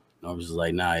 Norbs was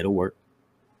like, nah, it'll work.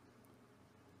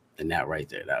 And that right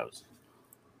there, that was,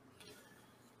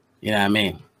 you know what I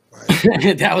mean?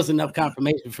 Right. That was enough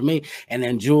confirmation for me. And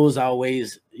then Jules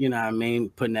always, you know what I mean,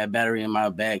 putting that battery in my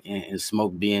back, and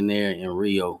Smoke being there in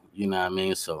Rio, you know what I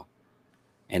mean? So,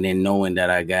 and then knowing that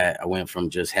I went from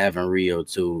just having Rio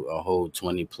to a whole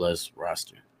 20 plus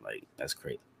roster. Like, that's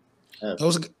crazy.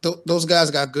 Those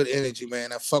guys got good energy,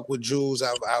 man. I fuck with Jules.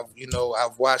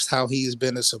 I've watched how he's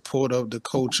been a supporter of the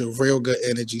culture. Real good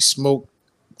energy. Smoke,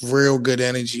 real good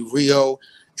energy. Rio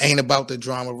ain't about the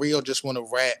drama. Rio just want to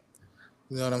rap.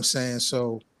 You know what I'm saying?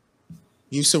 So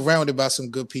you surrounded by some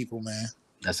good people, man.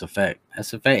 That's a fact.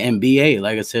 That's a fact. And BA,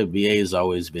 like I said, BA has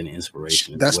always been an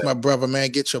inspiration. That's my brother, man.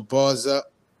 Get your bars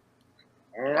up.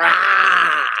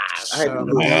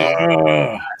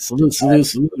 Salute.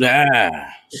 Salute, man.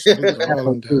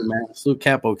 Salute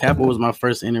Capo. Capo was my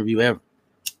first interview ever.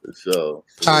 So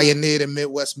pioneered in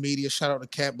Midwest media. Shout out to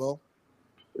Capo.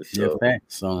 Yeah, fact.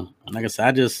 So like I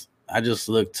said, I just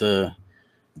look to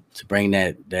bring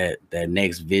that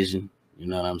next vision, you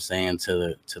know what I'm saying,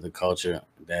 to the culture,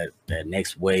 that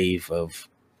next wave of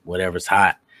whatever's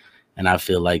hot. And I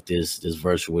feel like this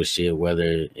virtual shit,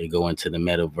 whether it go into the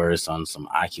metaverse on some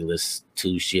Oculus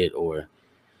 2 shit, or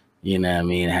you know what I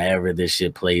mean, however this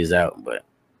shit plays out, but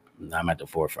I'm at the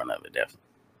forefront of it, definitely.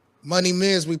 Money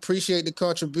Miz, we appreciate the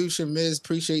contribution, Miz.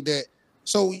 Appreciate that.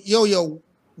 So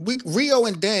Rio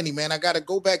and Danny, man, I got to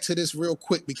go back to this real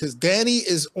quick because Danny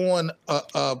is on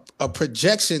a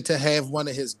projection to have one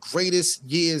of his greatest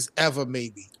years ever,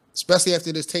 maybe, especially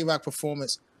after this Tay-Rock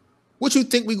performance. What you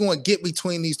think we're going to get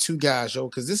between these two guys, yo?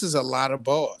 Because this is a lot of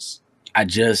bars. I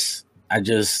just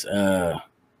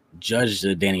judged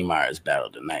the Danny Myers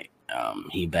battle tonight.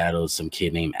 He battled some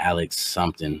kid named Alex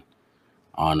something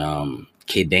on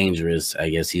Kid Dangerous.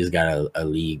 I guess he's got a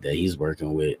league that he's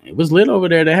working with. It was lit over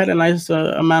there. They had a nice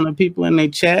amount of people in their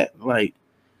chat. Like,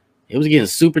 it was getting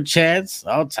super chats,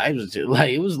 all types of shit.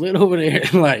 Like, it was lit over there.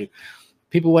 Like,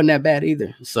 people wasn't that bad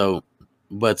either. So,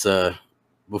 but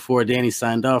before Danny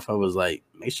signed off, I was like,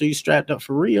 make sure you strapped up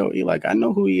for Rio. He like, I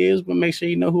know who he is, but make sure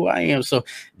you know who I am. So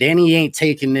Danny ain't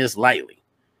taking this lightly.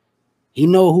 He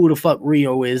know who the fuck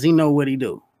Rio is. He know what he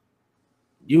do.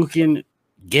 I can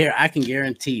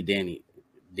guarantee Danny,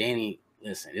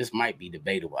 listen, this might be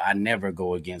debatable. I never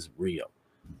go against Rio.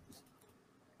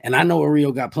 And I know what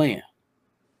Rio got playing.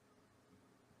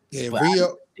 Yeah,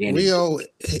 Rio,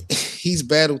 he's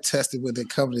battle tested when it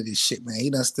comes to this shit, man. He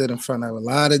done stood in front of a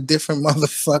lot of different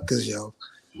motherfuckers, yo.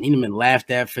 He done been laughed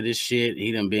at for this shit.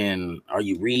 He done been, are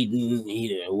you reading?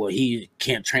 He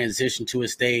can't transition to a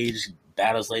stage.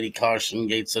 Battles Lady Carson,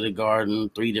 Gates of the Garden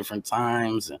 3 different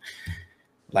times.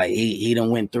 Like, he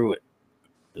done went through it.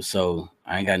 So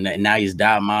I ain't got nothing. Now he's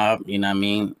Die Mob, you know what I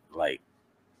mean? Like,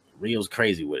 Rio's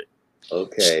crazy with it.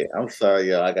 Okay, I'm sorry,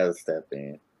 y'all. I gotta step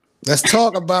in. Let's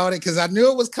talk about it because I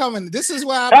knew it was coming. This is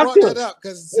why I brought that up.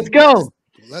 Because let's go.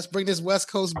 Let's bring this West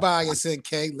Coast bias in,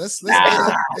 K. Let's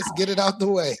get it out the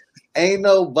way. Ain't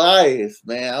no bias,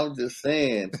 man. I'm just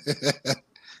saying.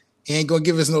 He ain't gonna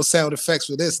give us no sound effects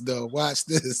for this, though. Watch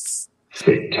this.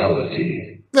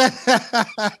 Fatality.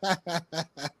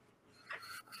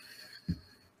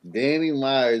 Danny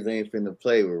Myers ain't finna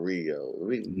play with Rio.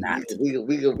 We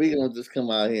gonna just come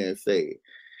out here and say it.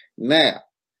 Now,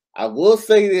 I will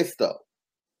say this though.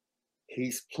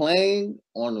 He's playing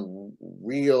on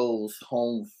Rio's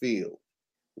home field.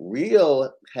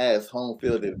 Rio has home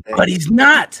field advantage. But he's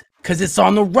not, because it's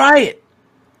on the Riot.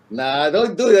 Nah,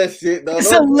 don't do that shit. No,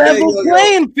 it's a level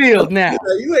playing field now.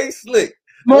 You ain't slick.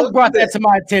 Smoke brought that to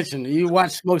my attention. You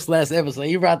watched Smoke's last episode.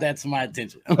 He brought that to my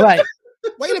attention. I'm like,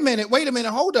 wait a minute.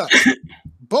 Hold up.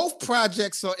 Both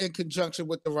projects are in conjunction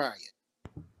with the Riot.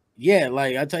 Yeah,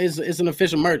 like I tell you, it's an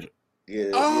official merger.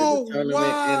 Oh, the tournament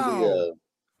wow.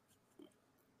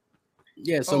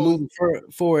 Yeah, so moving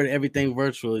forward, everything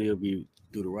virtually will be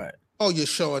through the Riot. Oh, you're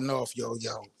showing off, yo.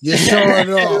 You're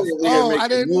showing off. Oh, I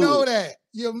didn't know that.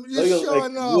 You're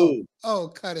showing off. Oh,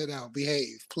 cut it out.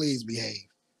 Behave. Please behave.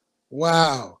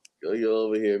 Wow. You're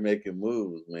over here making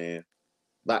moves, man.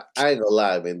 But I ain't gonna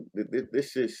lie, man.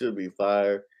 This shit should be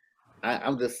fire.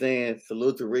 I'm just saying,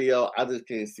 salute to Rio. I just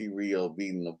can't see Rio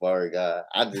beating the bar guy.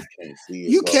 I just can't see it.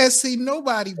 You can't see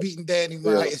nobody beating Danny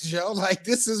Myers, yo. Like,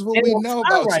 this is what we know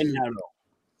about right you. Now, though.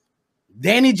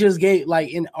 Danny just gave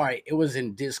it was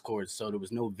in Discord, so there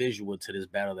was no visual to this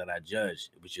battle that I judged.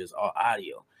 It was just all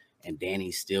audio. And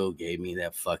Danny still gave me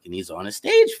that he's on a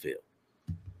stage feel.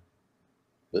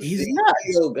 But he's not.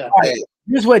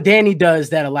 Here's what Danny does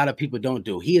that a lot of people don't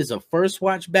do. He is a first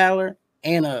watch battler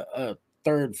and a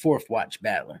third, fourth watch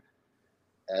battler.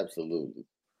 Absolutely.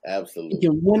 You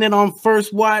can win it on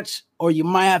first watch, or you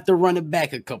might have to run it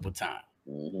back a couple times.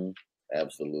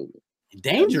 Absolutely.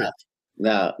 Dangerous.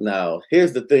 Now,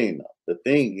 here's the thing, though. The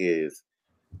thing is,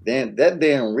 that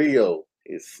damn Rio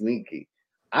is sneaky.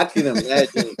 I can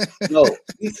imagine,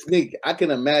 he's sneaky. I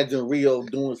can imagine Rio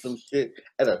doing some shit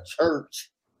at a church.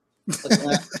 Talking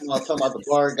about the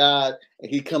bar guy, and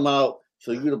he come out,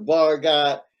 so you the bar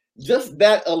guy. Just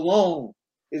that alone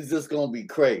is just gonna be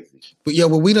crazy. But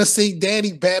we done seen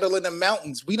Danny battle in the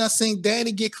mountains. We done seen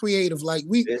Danny get creative. Like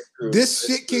this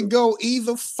shit can go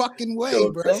either fucking way,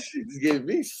 bro. This shit's getting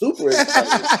me super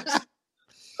excited.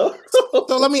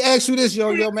 So let me ask you this,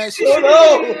 yo, man. This shit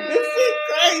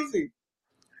crazy.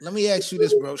 Let me ask you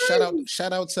this, bro. Shout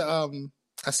out to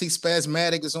I see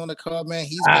Spasmatic is on the card, man.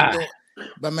 He's been doing,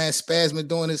 my man Spaz been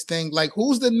doing his thing. Like,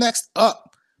 who's the next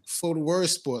up for the word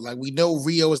sport? Like, we know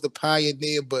Rio is the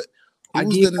pioneer, but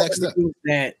who's the next up?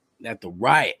 That the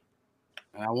Riot.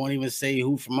 And I won't even say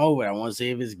who from over. I won't say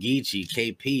if it's Geechee,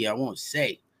 KP. I won't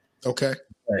say. Okay.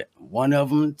 But one of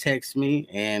them texted me,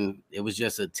 and it was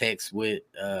just a text with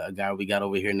a guy we got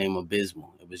over here named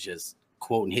Abysmal. It was just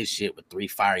quoting his shit with 3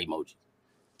 fire emojis.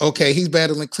 Okay, he's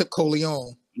battling Clip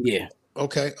Coleon. Yeah.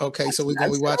 Okay. So we're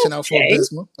gonna be watching out for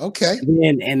Abysmal. Okay.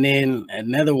 And then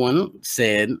another one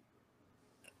said,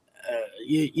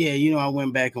 yeah, I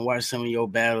went back and watched some of your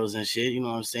battles and shit, you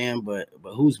know what I'm saying? But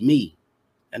who's me?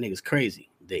 That nigga's crazy.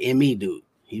 The ME dude.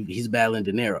 He's battling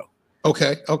De Niro.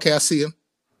 Okay, I see him.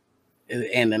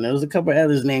 And then there was a couple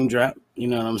others name drop, you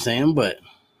know what I'm saying? But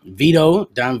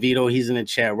Don Vito, he's in the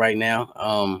chat right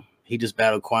now. He just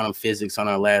battled Quantum Physics on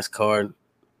our last card.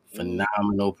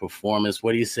 Phenomenal performance.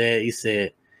 What he said? He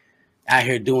said, out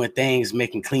here doing things,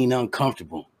 making clean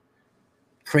uncomfortable.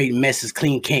 Creating messes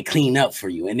clean can't clean up for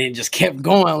you. And then just kept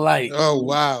going like, oh,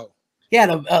 wow. He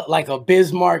had like a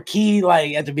Bismarck key,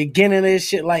 like at the beginning of this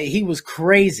shit. Like, he was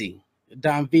crazy.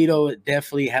 Don Vito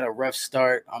definitely had a rough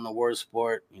start on the word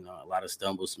sport. You know, a lot of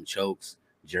stumbles, some chokes,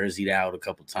 jerseyed out a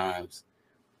couple times.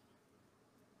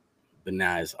 But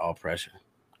now it's all pressure.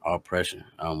 All pressure.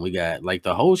 We got like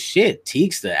the whole shit.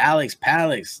 Teeksta, Alex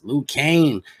Palix, Luke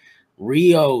Kane,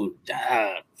 Rio,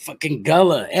 fucking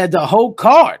Gullah, and the whole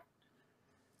card.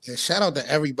 Yeah, shout out to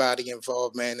everybody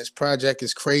involved, man. This project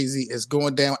is crazy. It's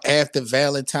going down after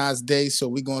Valentine's Day, so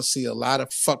we're going to see a lot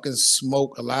of fucking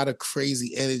smoke, a lot of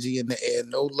crazy energy in the air.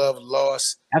 No love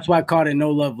lost. That's why I called it No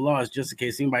Love Lost, just in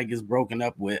case anybody gets broken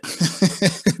up with.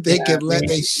 They can let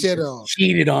their shit off.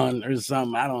 Cheated on or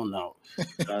something. I don't know.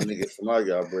 Trying to get some of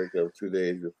y'all break up 2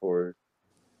 days before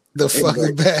the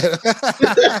fucking battle.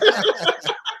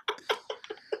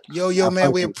 Yo,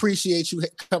 man, we appreciate you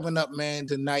coming up, man,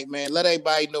 tonight, man. Let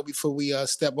everybody know before we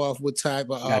step off what time,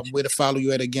 where to follow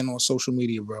you at again on social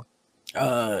media, bro.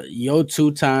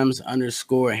 Yo2times_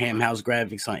 Ham House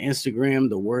Graphics on Instagram,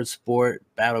 the Word Sport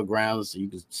Battlegrounds. You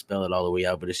can spell it all the way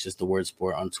out, but it's just the Word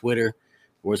Sport on Twitter,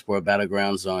 Word Sport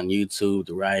Battlegrounds on YouTube,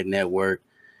 the Riot Network.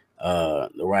 No,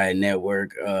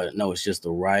 it's just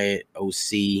the Riot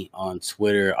OC on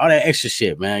Twitter. All that extra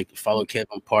shit, man. Follow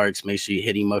Kevin Parks. Make sure you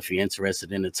hit him up if you're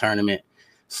interested in the tournament.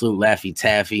 Salute Laffy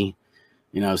Taffy.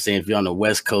 You know what I'm saying? If you're on the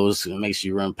West Coast, make sure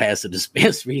you run past the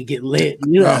dispensary and get lit.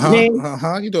 You know what I mean?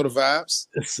 You know the vibes.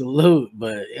 Salute.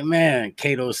 But man,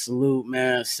 Kato, salute,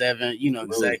 man. 7. You know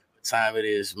exactly what time it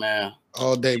is, man.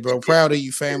 All day, bro. Proud of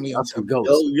you, family.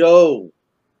 Yo.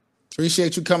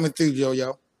 Appreciate you coming through,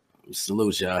 yo.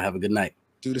 Salute, y'all. Have a good night.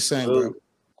 Do the same, bro.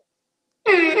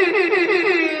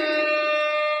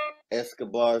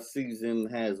 Escobar season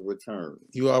has returned.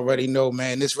 You already know,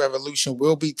 man. This revolution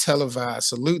will be televised.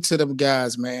 Salute to them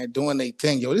guys, man, doing their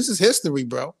thing. Yo, this is history,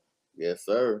 bro. Yes,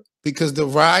 sir. Because the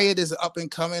Riot is up and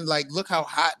coming. Like, look how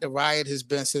hot the Riot has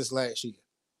been since last year.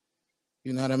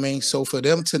 You know what I mean? So for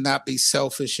them to not be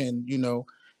selfish and, you know,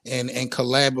 and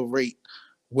collaborate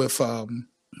with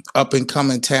up and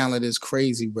coming talent is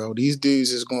crazy, bro. These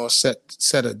dudes is gonna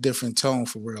set a different tone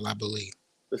for real, I believe.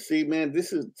 But see, man,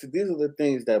 these are the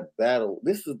things that battle.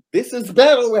 This is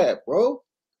battle rap, bro.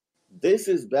 This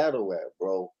is battle rap,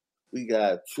 bro. We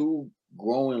got two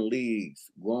growing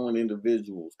leagues, growing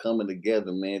individuals coming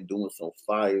together, man, doing some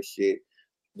fire shit.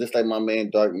 Just like my man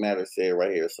Dark Matter said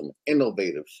right here, some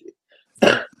innovative shit.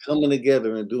 Coming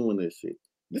together and doing this shit.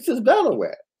 This is battle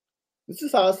rap. This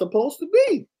is how it's supposed to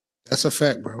be. That's a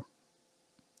fact, bro.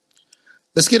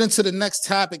 Let's get into the next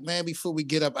topic, man, before we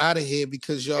get up out of here,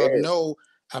 because y'all know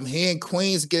I'm hearing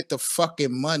Queens get the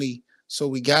fucking money. So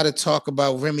we got to talk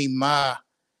about Remy Ma,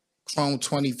 Chrome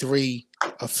 23,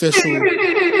 official.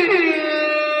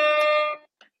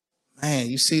 Man,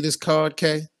 you see this card,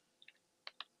 K?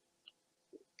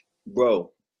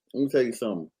 Bro, let me tell you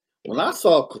something. When I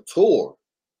saw Couture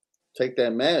take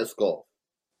that mask off,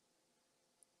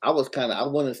 I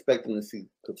wasn't expecting to see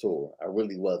Couture. I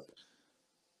really wasn't.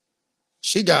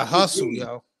 She got hustle,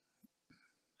 yo.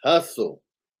 Hustle.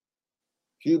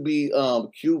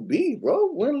 QB,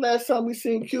 bro. When last time we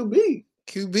seen QB?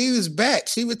 QB was back.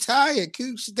 She retired.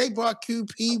 They brought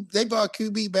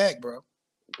QB back, bro.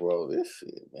 Bro, this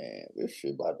shit, man. This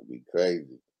shit about to be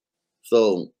crazy.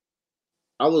 So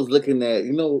I was looking at,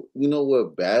 you know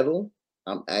what battle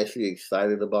I'm actually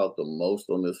excited about the most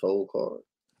on this whole card?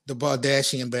 The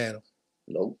Bardashian battle.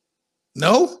 Nope.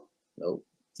 No? Nope.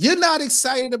 You're not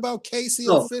excited about Casey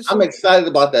official? I'm excited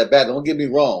about that battle. Don't get me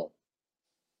wrong.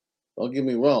 Don't get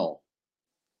me wrong.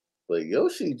 But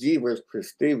Yoshi G versus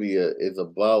Prestivia is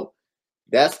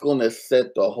that's going to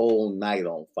set the whole night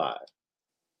on fire.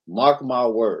 Mark my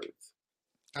words.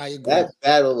 I agree. That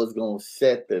battle is going to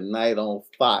set the night on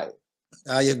fire.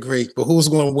 I agree. But who's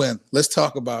going to win? Let's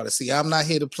talk about it. See, I'm not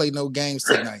here to play no games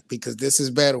tonight because this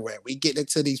is battle rap. We get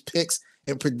into these picks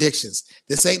and predictions.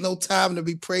 This ain't no time to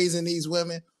be praising these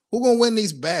women. Who going to win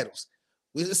these battles?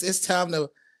 It's time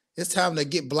to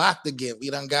get blocked again. We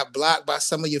done got blocked by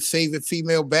some of your favorite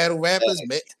female battle rappers,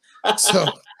 man. So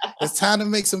it's time to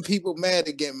make some people mad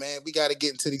again, man. We got to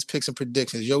get into these picks and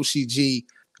predictions. Yoshi G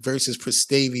versus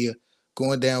Prestavia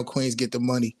going down. Queens get the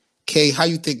money. Kay, how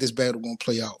you think this battle gonna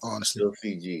play out? Honestly,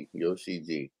 Yoshi G,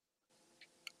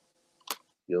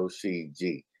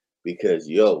 because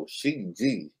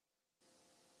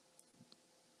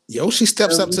Yoshi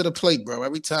steps up to the plate, bro.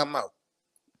 Every time out.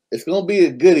 It's gonna be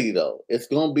a goodie, though. It's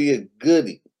gonna be a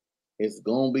goodie.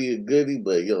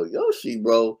 But Yoshi,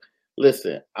 bro.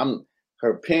 Listen,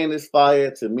 her pen is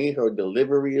fire to me. Her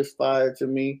delivery is fire to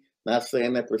me. Not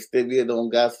saying that Prestivia don't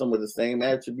got some of the same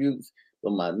attributes,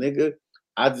 but my nigga,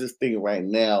 I just think right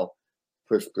now,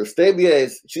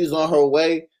 Prestivia she's on her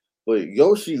way, but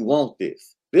Yoshi want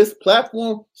this. This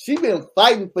platform, she been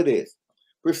fighting for this.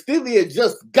 Prestivia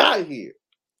just got here.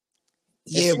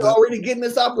 Yeah, but already getting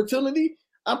this opportunity.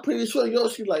 I'm pretty sure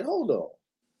Yoshi like, hold on.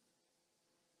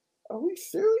 Are we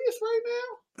serious right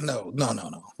now?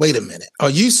 No. Wait a minute. Are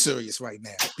you serious right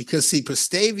now? Because see,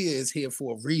 Prestavia is here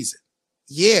for a reason.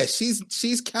 Yeah,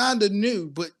 she's kind of new,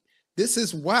 but this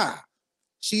is why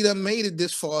she done made it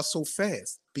this far so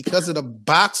fast. Because of the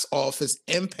box office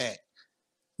impact.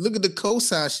 Look at the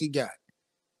cosign she got.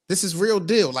 This is real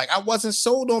deal. Like, I wasn't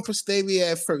sold on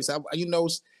Prestavia at first.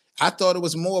 I thought it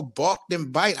was more bark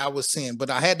than bite, I was saying, but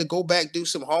I had to go back, do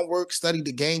some homework, study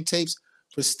the game tapes.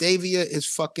 Prestavia is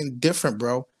fucking different,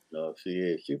 bro. No, she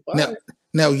is. She fine.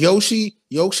 Now Yoshi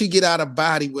get out of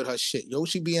body with her shit.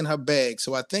 Yoshi be in her bag.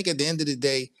 So I think at the end of the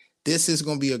day, this is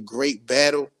going to be a great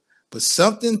battle. But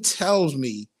something tells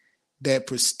me that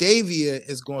Prestavia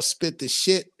is going to spit the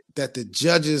shit that the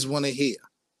judges want to hear.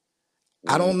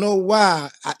 I don't know why.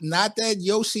 Not that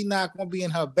Yoshi not going to be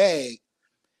in her bag,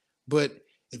 but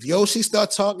if Yoshi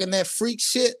start talking that freak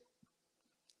shit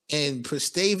and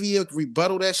Prestavia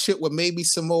rebuttal that shit with maybe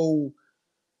some old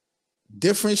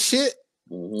different shit,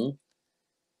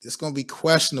 it's going to be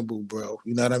questionable, bro.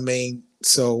 You know what I mean?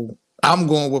 So I'm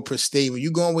going with Prestavia.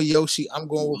 You going with Yoshi? I'm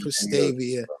going with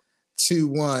Prestavia.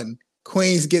 2-1.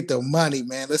 Queens get the money,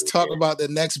 man. Let's talk about the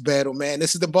next battle, man.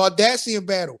 This is the Bardashian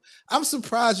battle. I'm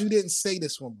surprised you didn't say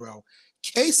this one, bro.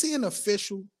 Casey and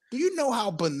Official, do you know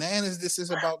how bananas this is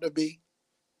about to be?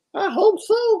 I hope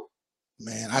so.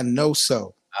 Man, I know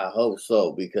so. I hope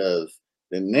so, because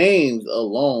the names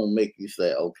alone make you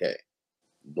say, okay.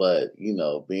 But, being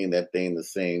that they in the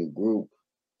same group,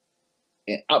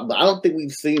 and I don't think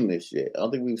we've seen this yet. I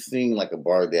don't think we've seen like a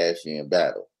Bardashian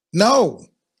battle. No.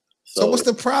 So what's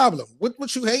the problem?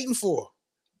 What you hating for?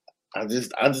 I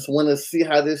just want to see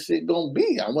how this shit gonna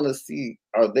be. I want to see,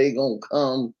 are they gonna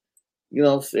come, you know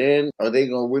what I'm saying? Are they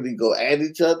gonna really go at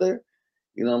each other?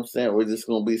 You know what I'm saying? We're just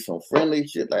gonna be some friendly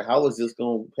shit. Like, how is this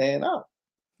gonna pan out?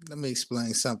 Let me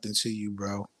explain something to you,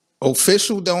 bro.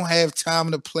 Official don't have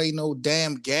time to play no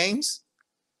damn games.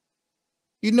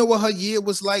 You know what her year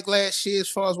was like last year, as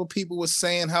far as what people were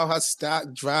saying, how her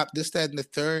stock dropped, this, that, and the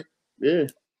third. Yeah.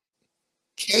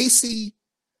 Casey,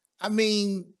 I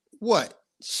mean, what?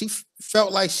 She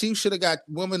felt like she should have got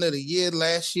Woman of the Year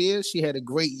last year. She had a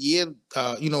great year. In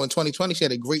 2020, she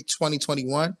had a great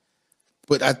 2021.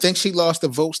 But I think she lost the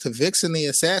votes to Vixen the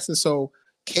Assassin. So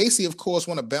Casey, of course,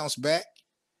 want to bounce back.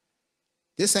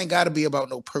 This ain't got to be about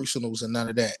no personals and none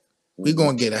of that. We're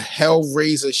going to get a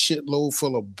Hellraiser shitload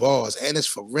full of bars. And it's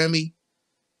for Remy.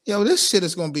 Yo, this shit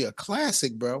is going to be a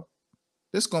classic, bro.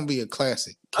 This is going to be a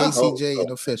classic. KCJ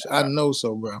and Official. I know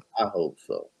so, bro. I hope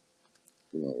so.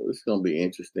 It's going to be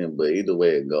interesting. But either way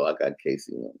it go, I got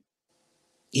Casey winning.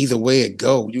 Either way it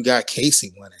go, you got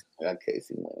Casey winning. I got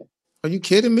Casey winning. Are you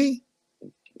kidding me?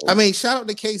 I mean, shout out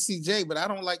to KCJ, but I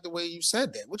don't like the way you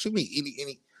said that. What you mean?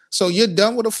 So you're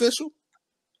done with Official?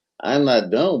 I'm not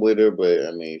done with her, but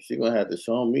I mean, she's gonna have to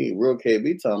show me. Real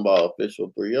KB talking about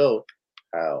Official 3-0.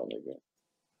 How, nigga?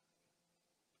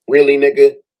 Really,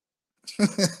 nigga?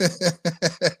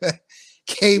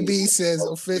 KB says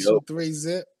Official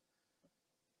 3-zip.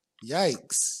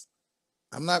 Yikes.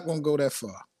 I'm not gonna go that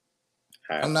far.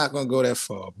 How? I'm not gonna go that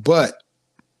far. But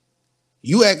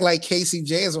you act like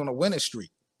KCJ is on a winning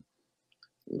streak.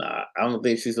 Nah, I don't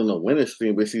think she's on a winning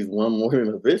streak, but she's won more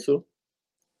than Official.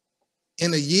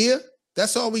 In a year?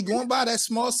 That's all we going by? That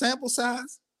small sample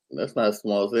size? That's not a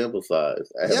small sample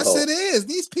size. Yes, it is.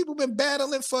 These people been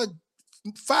battling for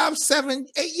 5, 7,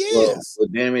 8 years. Well,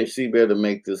 damn it, she better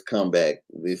make this comeback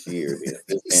this year.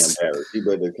 This damn Paris. She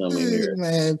better come in here.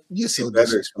 Man, you're so she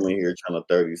better come in here trying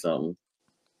to 30-something.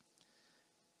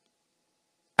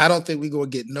 I don't think we're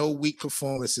going to get no weak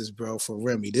performances, bro, for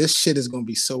Remy. This shit is going to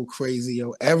be so crazy,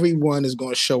 yo. Everyone is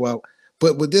going to show out.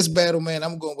 But with this battle, man,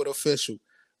 I'm going with Official.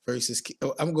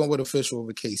 I'm going with Official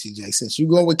over KCJ. Since you're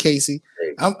going with Casey,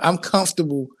 I'm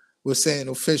comfortable with saying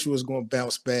Official is going to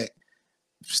bounce back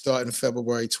starting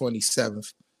February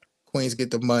 27th. Queens get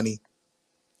the money.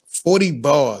 40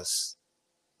 bars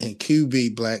in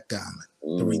QB Black Diamond.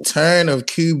 The return of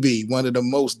QB, one of the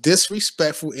most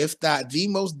disrespectful, if not the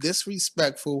most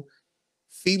disrespectful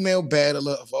female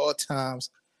battler of all times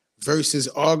versus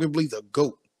arguably the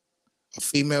GOAT of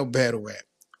female battle rap.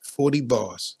 40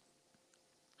 bars.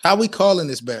 How are we calling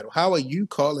this battle? How are you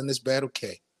calling this battle,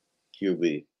 K?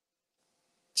 QB.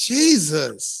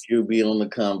 Jesus. QB on the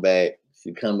comeback.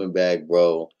 She coming back,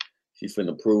 bro. She's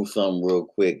finna prove something real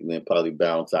quick and then probably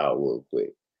bounce out real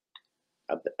quick.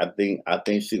 I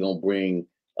think she's gonna bring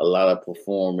a lot of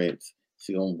performance.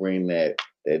 She's gonna bring that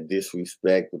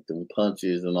disrespect with them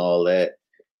punches and all that.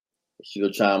 She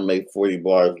gonna try and make 40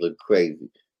 bars look crazy.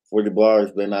 40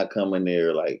 bars better not come in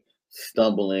there like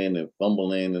stumbling and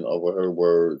fumbling and over her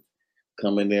words.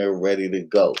 Come in there ready to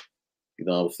go. You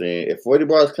know what I'm saying? If 40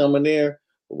 bars come in there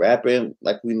rapping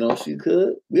like we know she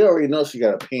could, we already know she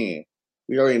got a pen.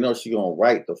 We already know she gonna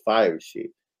write the fire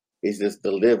shit. It's just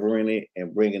delivering it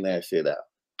and bringing that shit out.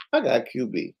 I got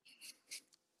QB.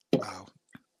 Wow.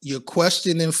 You're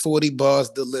questioning 40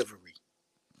 bars delivery.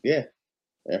 Yeah.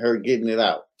 And her getting it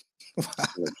out in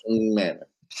a clean manner.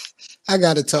 I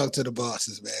got to talk to the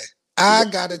bosses, man. I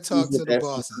got to talk to the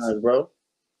bosses. Bro.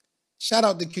 Shout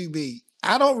out to QB.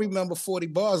 I don't remember 40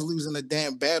 bars losing a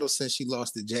damn battle since she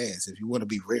lost to Jazz, if you want to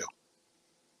be real.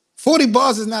 40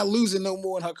 bars is not losing no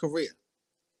more in her career.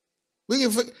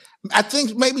 I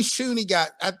think maybe Shuni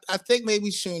got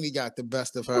the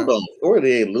best of her.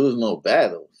 40 ain't losing no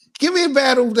battles. Give me a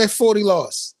battle that 40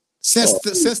 lost since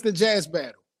the Jazz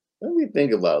battle. Let me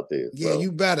think about this. Yeah, bro.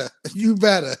 you better. You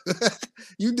better.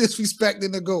 You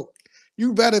disrespecting the GOAT.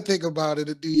 You better think about it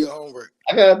and do your homework.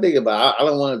 I gotta think about it. I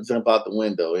don't want to jump out the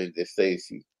window and just say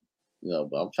she,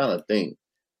 but I'm trying to think.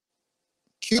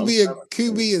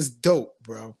 QB is dope,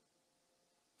 bro.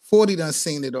 40 done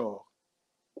seen it all.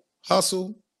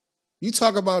 Hustle. You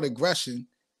talk about aggression.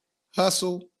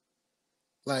 Hustle.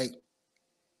 Like,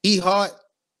 E-Heart.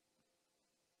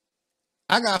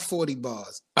 I got 40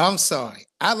 bars. I'm sorry.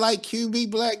 I like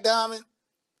QB Black Diamond,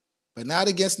 but not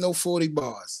against no 40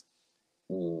 bars.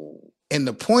 And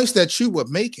the points that you were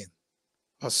making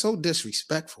are so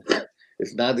disrespectful.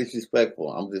 It's not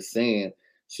disrespectful. I'm just saying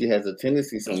she has a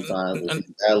tendency sometimes when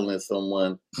she's battling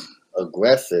someone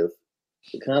aggressive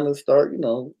to kind of start,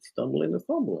 stumbling and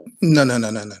fumbling. No.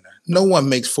 No one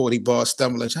makes 40 bars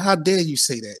stumbling. How dare you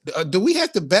say that? Do we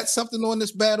have to bet something on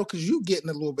this battle? Because you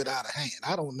getting a little bit out of hand.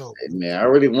 I don't know. Hey, man, I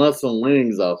already want some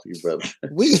wings off you, brother.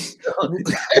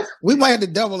 We might have to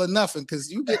double or nothing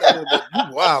because you get a little bit, you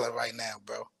wilding right now,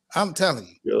 bro. I'm telling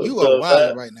you, Yo, you so are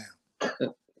wild right now.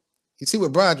 You see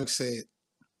what Broderick said?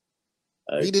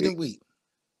 Read it and weep.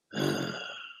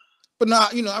 But no,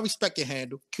 I respect your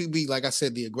handle. QB, like I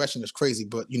said, the aggression is crazy,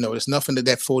 but there's nothing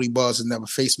that 40 bars has never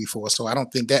faced before. So I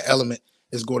don't think that element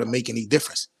is going to make any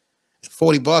difference.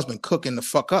 40 bars been cooking the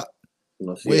fuck up.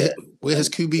 Where has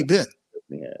QB been?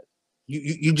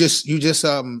 You just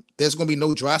there's gonna be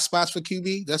no dry spots for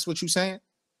QB. That's what you're saying?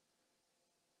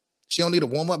 She don't need a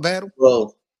warm-up battle?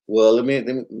 Well, let me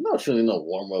no, she don't need no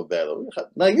warm-up battle.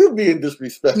 Now you're being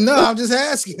disrespectful. No, I'm just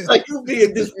asking. Like you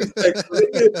being disrespectful.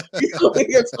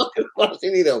 You talking about she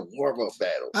need a warm-up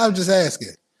battle. I'm just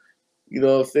asking. You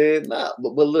know what I'm saying? Nah,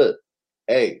 but look,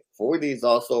 hey, 40 is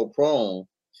also prone.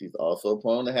 She's also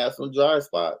prone to have some dry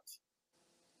spots.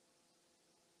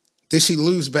 Did she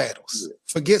lose battles? Yeah.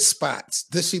 Forget spots.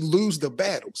 Did she lose the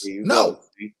battles? No.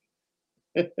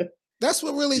 That's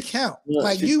what really counts.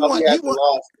 Like you want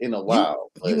in a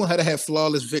while. You want her to have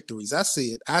flawless victories. I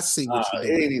see it. I see what you're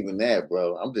doing. It ain't even that,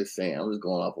 bro. I'm just saying. I'm just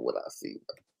going off of what I see,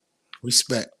 bro.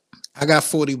 Respect. I got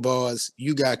 40 bars.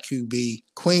 You got QB.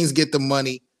 Queens get the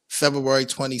money. February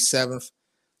 27th.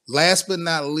 Last but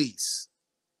not least,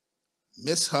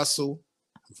 Miss Hustle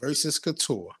versus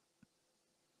Couture.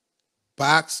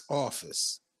 Box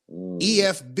office.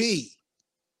 EFB.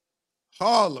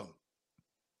 Harlem.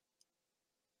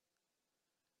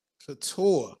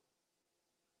 Couture.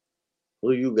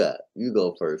 Who you got? You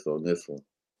go first on this one.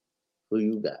 Who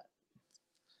you got?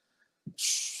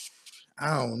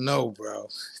 I don't know, bro.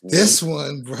 This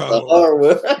one, bro. A hard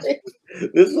one, right?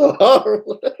 This is a hard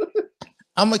one.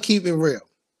 I'm going to keep it real.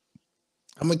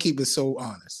 I'm going to keep it so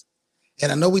honest.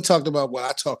 And I know we talked about,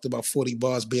 I talked about 40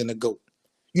 bars being the GOAT.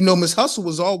 Miss Hustle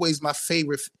was always my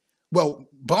favorite. Well,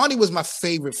 Bonnie was my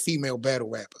favorite female battle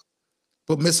rapper.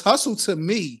 But Miss Hustle, to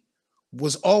me,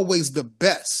 was always the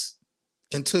best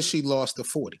until she lost to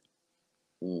 40.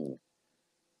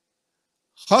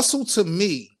 Hustle, to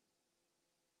me,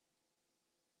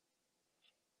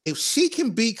 if she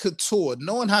can beat Couture,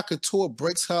 knowing how Couture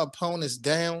breaks her opponents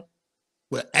down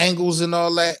with angles and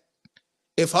all that,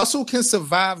 if Hustle can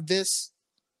survive this,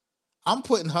 I'm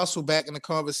putting Hustle back in the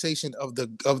conversation of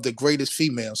the greatest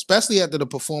female, especially after the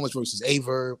performance versus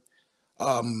Averb.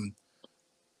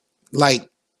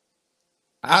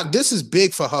 This is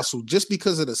big for Hustle just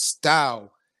because of the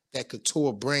style that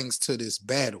Couture brings to this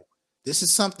battle. This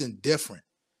is something different.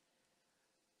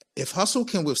 If Hustle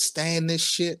can withstand this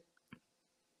shit,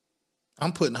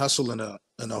 I'm putting Hustle in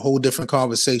a whole different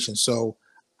conversation. So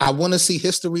I want to see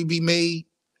history be made.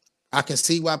 I can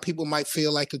see why people might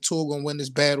feel like Couture gonna win this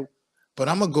battle, but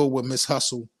I'm gonna go with Miss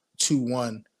Hustle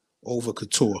 2-1 over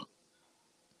Couture.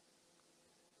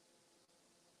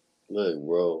 Look,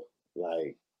 bro,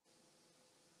 like,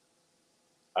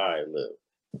 all right, look.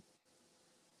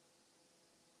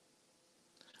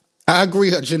 I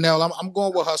agree, Janelle. I'm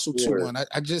going with Hustle 2-1.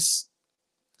 I just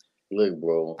look,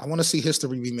 bro. I want to see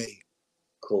history be made.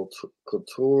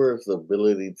 Couture's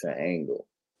ability to angle.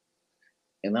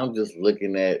 And I'm just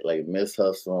looking at like Miss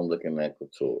Hustle, I'm looking at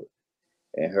Couture.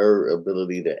 And her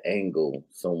ability to angle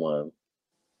someone,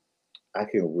 I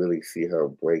can really see her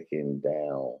breaking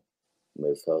down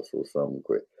Miss Hustle something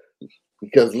great.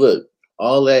 Because look,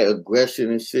 all that aggression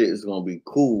and shit is gonna be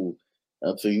cool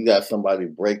until you got somebody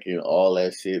breaking all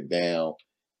that shit down.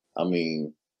 I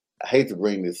mean, I hate to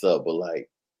bring this up, but like,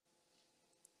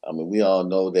 I mean, we all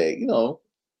know that,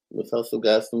 Miss Hustle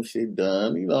got some shit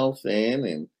done, you know what I'm saying?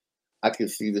 And I can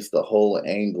see this the whole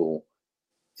angle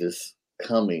just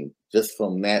coming just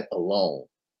from that alone.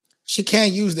 She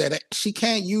can't use that. She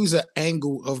can't use an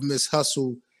angle of Miss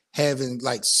Hustle having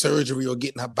like surgery or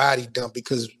getting her body done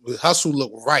because Hustle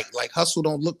look right. Like Hustle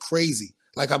don't look crazy.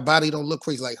 Like her body don't look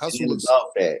crazy. Like Hustle looks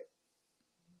about that.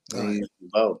 It's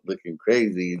about looking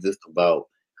crazy. It's just about.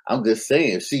 I'm just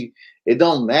saying. It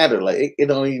don't matter. Like it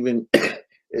don't even.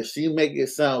 If she make it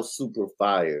sound super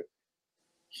fire,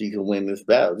 she can win this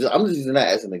battle. I'm just using that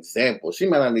as an example. She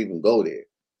might not even go there,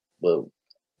 but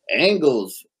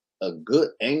angles, a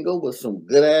good angle with some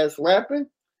good ass rapping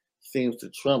seems to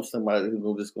trump somebody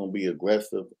who's just going to be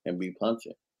aggressive and be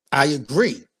punching. I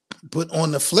agree. But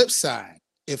on the flip side,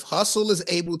 if Hustle is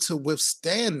able to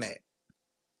withstand that,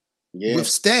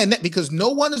 because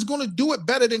no one is going to do it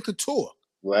better than Couture.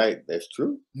 Right. That's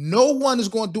true. No one is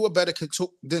going to do it better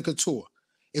than Couture.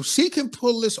 If she can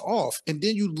pull this off, and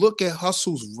then you look at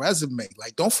Hustle's resume,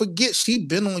 like don't forget she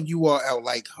been on URL.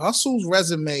 Like Hustle's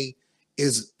resume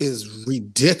is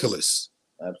ridiculous.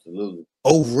 Absolutely.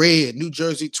 Oh, Red, New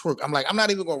Jersey Twerk. I'm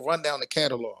not even gonna run down the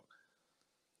catalog.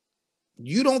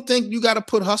 You don't think you got to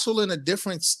put Hustle in a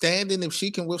different standing if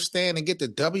she can withstand and get the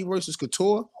W versus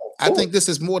Couture? I think this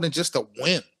is more than just a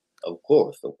win. Of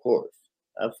course,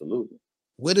 absolutely.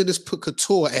 Where did this put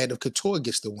Couture at if Couture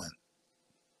gets the win?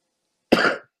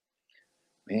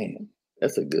 Man,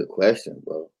 that's a good question,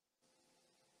 bro.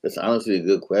 That's honestly a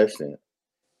good question.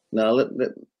 Now let me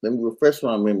refresh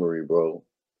my memory, bro.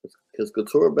 Because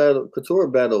Couture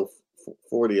battled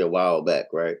 40 a while back,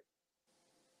 right?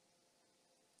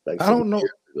 Like I some don't know.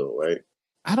 years ago, right?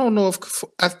 I don't know if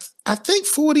I think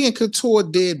 40 and Couture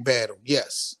did battle.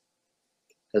 Yes.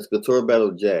 Has Couture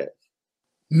battled Jazz?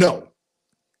 No.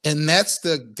 And that's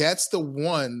the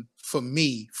one for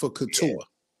me for Couture.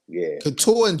 Yeah.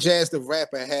 Couture and Jazz the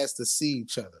rapper has to see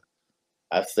each other.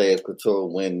 I say if Couture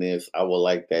win this, I would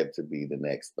like that to be the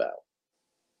next bout.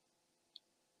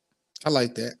 I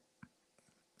like that.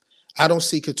 I don't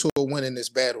see Couture winning this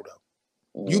battle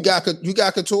though. You got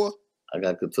Couture? I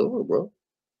got Couture, bro.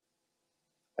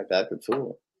 I got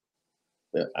Couture.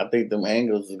 I think them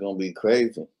angles is gonna be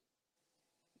crazy.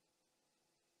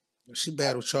 She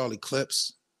battled Charlie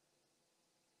Clips.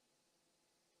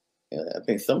 Yeah, I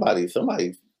think somebody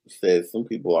said some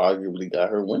people arguably got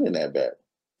her winning that battle.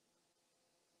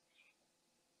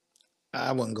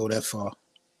 I wouldn't go that far.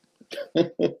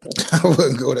 I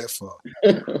wouldn't go that far.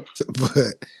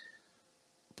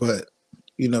 But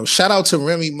you know, shout out to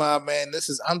Remy, my man. This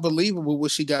is unbelievable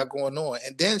what she got going on.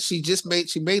 And then she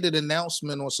made an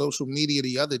announcement on social media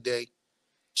the other day.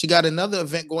 She got another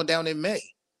event going down in May.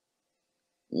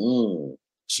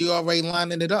 She already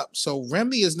lining it up. So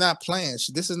Remy is not playing.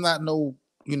 This is not no,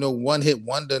 one hit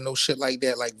wonder, no shit like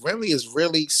that. Like Remy is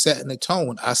really setting the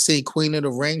tone. I see Queen of the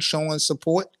Ring showing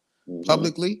support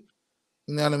publicly.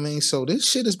 You know what I mean? So this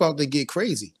shit is about to get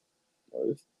crazy.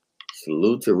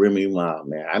 Salute to Remy Ma,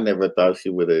 man. I never thought she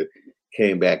would have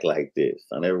came back like this.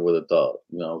 I never would have thought.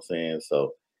 You know what I'm saying?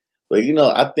 So, but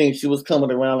I think she was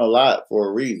coming around a lot for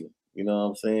a reason. You know what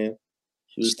I'm saying?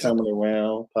 She was coming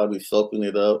around, probably soaking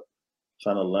it up,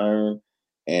 trying to learn.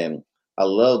 And I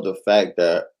love the fact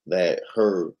that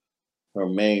her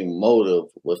main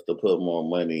motive was to put more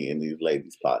money in these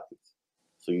ladies' pockets.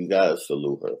 So you gotta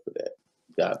salute her for that.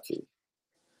 You got to.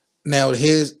 Now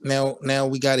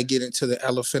we got to get into the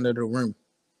elephant of the room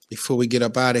before we get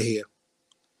up out of here.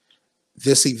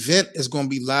 This event is going to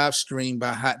be live streamed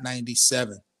by Hot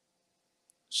 97.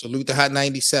 Salute to Hot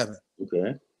 97.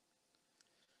 Okay.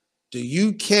 The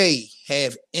UK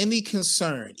have any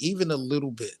concern, even a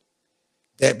little bit,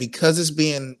 that because it's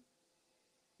being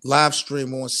live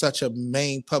streamed on such a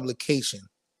main publication,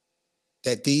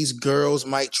 that these girls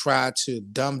might try to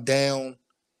dumb down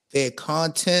their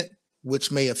content,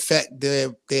 which may affect their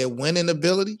winning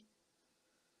ability?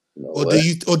 Or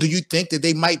do you think that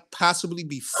they might possibly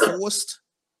be forced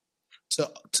to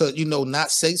not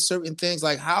say certain things?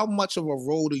 Like, how much of a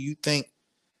role do you think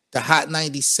the Hot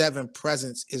 97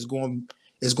 presence is going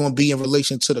to be in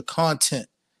relation to the content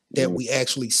that we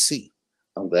actually see?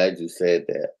 I'm glad you said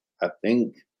that. I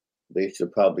think they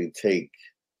should probably take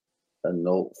a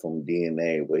note from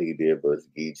DNA what he did versus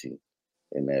Geechee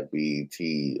in that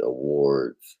BET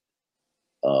Awards,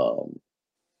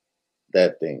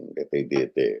 that thing that they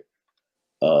did there.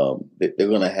 They're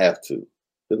gonna have to.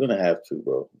 They're gonna have to,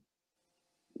 bro.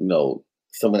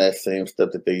 Some of that same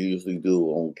stuff that they usually do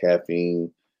on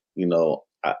caffeine.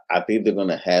 I think they're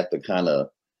gonna have to kind of,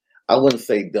 I wouldn't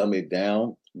say dumb it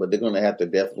down, but they're gonna have to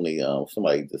definitely.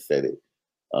 Somebody just said it.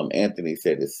 Anthony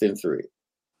said it. Censor it.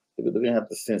 They're gonna have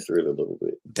to censor it a little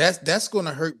bit. That's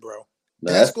gonna hurt, bro.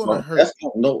 No, that's gonna hurt. That's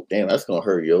gonna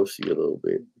hurt Yoshi a little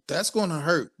bit. That's gonna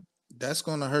hurt. That's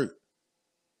gonna hurt.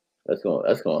 That's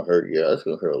gonna hurt. Yeah, that's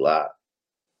gonna hurt a lot.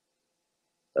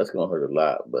 That's gonna hurt a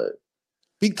lot, but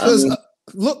because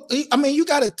look, I mean, you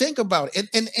got to think about it,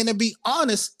 and to be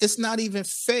honest, it's not even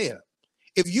fair.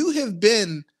 If you have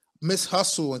been Miss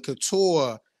Hustle and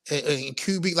Couture and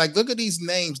QB, like, look at these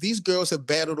names. These girls have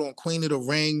battled on Queen of the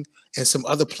Ring and some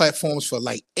other platforms for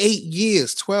like 8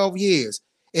 years, 12 years,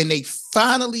 and they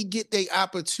finally get their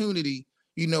opportunity,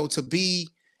 to be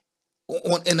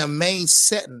in a main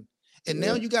setting. And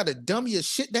now you got to dumb your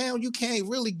shit down. You can't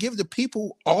really give the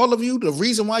people, all of you, the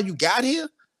reason why you got here.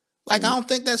 Like, I don't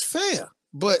think that's fair.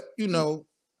 But,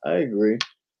 I agree.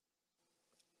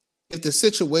 If the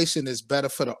situation is better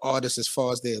for the artists as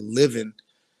far as their living,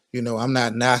 I'm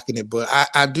not knocking it. But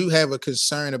I do have a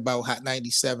concern about Hot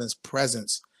 97's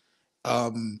presence,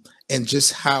 and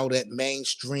just how that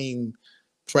mainstream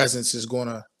presence is going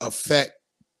to affect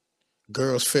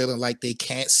girls feeling like they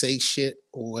can't say shit,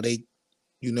 or they,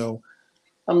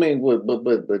 I mean,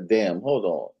 but damn, hold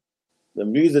on. The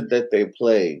music that they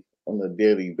play on a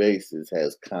daily basis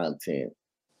has content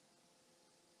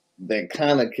that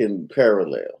kind of can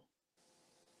parallel.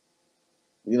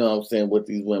 you know what I'm saying, what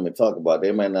these women talk about.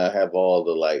 They might not have all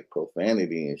the like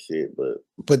profanity and shit,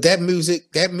 but that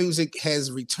music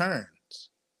has returned.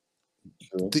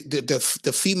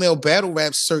 The female battle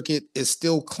rap circuit is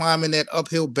still climbing that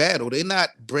uphill battle. They're not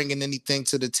bringing anything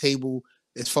to the table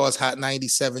as far as Hot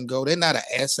 97 go. They're not an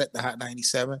asset to Hot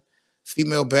 97.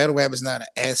 Female battle rap is not an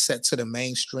asset to the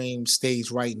mainstream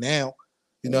stage right now.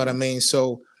 You know what I mean?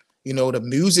 So, you know, the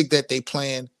music that they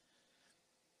playing,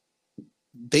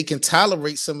 they can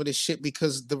tolerate some of this shit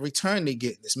because the return they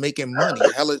get is making money,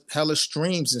 hella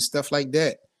streams and stuff like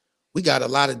that. We got a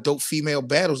lot of dope female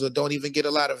battles that don't even get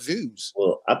a lot of views.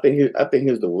 Well, I think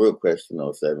here's the real question,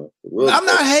 though, Seven. I'm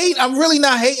not hating. I'm really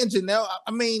not hating, Janelle.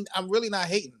 I mean, I'm really not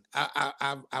hating.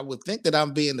 I would think that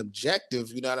I'm being objective.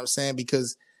 You know what I'm saying?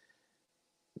 Because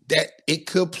that it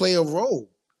could play a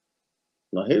role.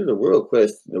 Now, here's the real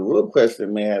question. The real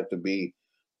question may have to be: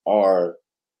 are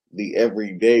the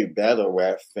everyday battle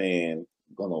rap fan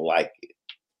gonna like it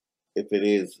if it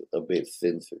is a bit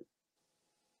censored?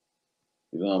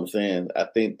 You know what I'm saying? I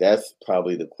think that's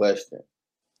probably the question.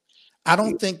 I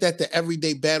don't think that the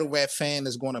everyday battle rap fan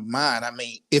is going to mind. I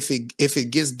mean, if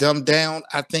it gets dumbed down,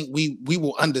 I think we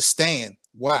will understand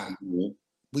why. Mm-hmm.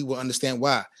 We will understand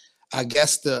why. I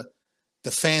guess the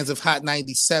fans of Hot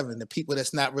 97, the people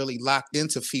that's not really locked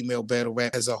into female battle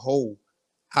rap as a whole,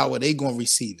 how are they going to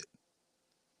receive it?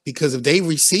 Because if they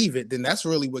receive it, then that's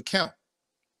really what counts.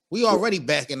 We already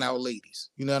backing our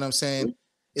ladies. You know what I'm saying? Mm-hmm.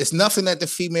 It's nothing that the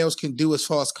females can do as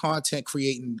far as content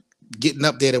creating, getting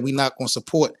up there that we're not going to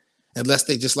support unless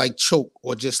they just like choke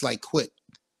or just like quit.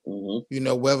 Mm-hmm. You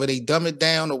know, whether they dumb it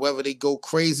down or whether they go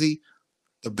crazy,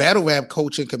 the battle rap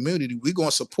coaching community, we're going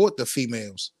to support the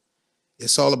females.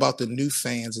 It's all about the new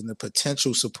fans and the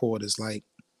potential supporters, like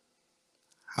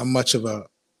how much of a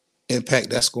impact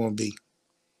that's going to be.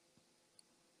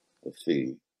 Let's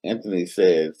see. Anthony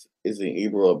says, isn't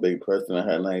Ebro a big person at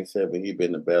Hot 97? He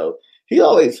been the battle. He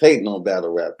always hating on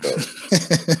battle rap, though.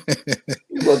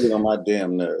 He wasn't on my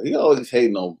damn nerve. He always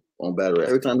hating on battle rap.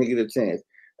 Every time he get a chance.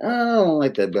 I don't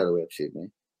like that battle rap shit,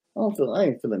 man. I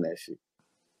ain't feeling that shit.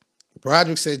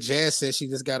 Broderick said Jazz said she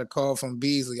just got a call from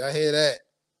Beasley. I hear that.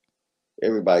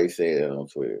 Everybody say that on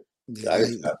Twitter. Yeah, I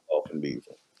just got a call from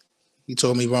Beasley. He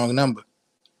told me wrong number.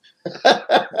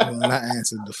 When I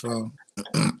answered the phone.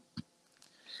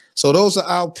 So those are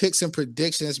our picks and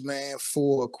predictions, man,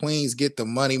 for Queens Get the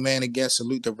Money, man. Again,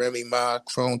 salute to Remy Ma,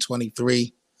 Chrome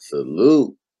 23.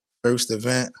 Salute. First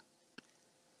event.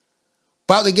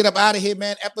 About to get up out of here,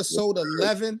 man. Episode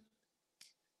 11.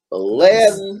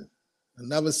 11.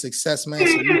 Another success, man.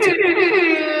 Salute to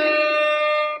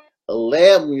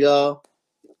 11, y'all.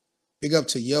 Big up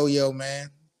to Yo-Yo, man.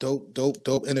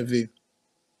 Dope interview.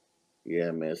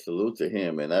 Yeah, man. Salute to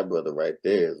him, man. That brother right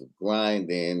there is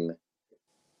grinding.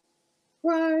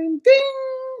 Y'all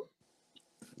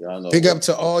know. Big up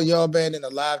to all y'all, man, in the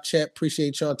live chat.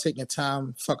 Appreciate y'all taking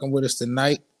time fucking with us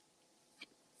tonight.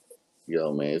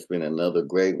 Yo, man, it's been another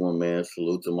great one, man.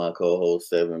 Salute to my co-host,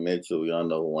 Seven Mitchell. Y'all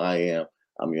know who I am.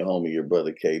 I'm your homie, your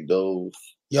brother, K Doze.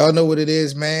 Y'all know what it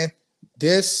is, man.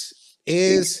 This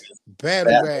is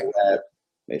Battle Rap.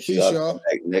 Make sure y'all come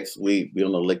back next week. Be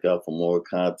on the lookout for more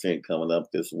content coming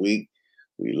up this week.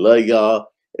 We love y'all.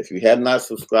 If you have not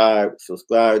subscribed,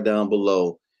 subscribe down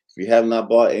below. If you have not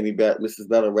bought any Mrs.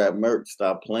 Battle Rap merch,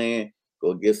 stop playing.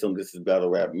 Go get some This Is Battle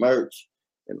Rap merch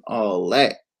and all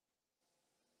that.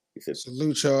 He said,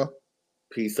 salute y'all.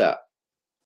 Peace out.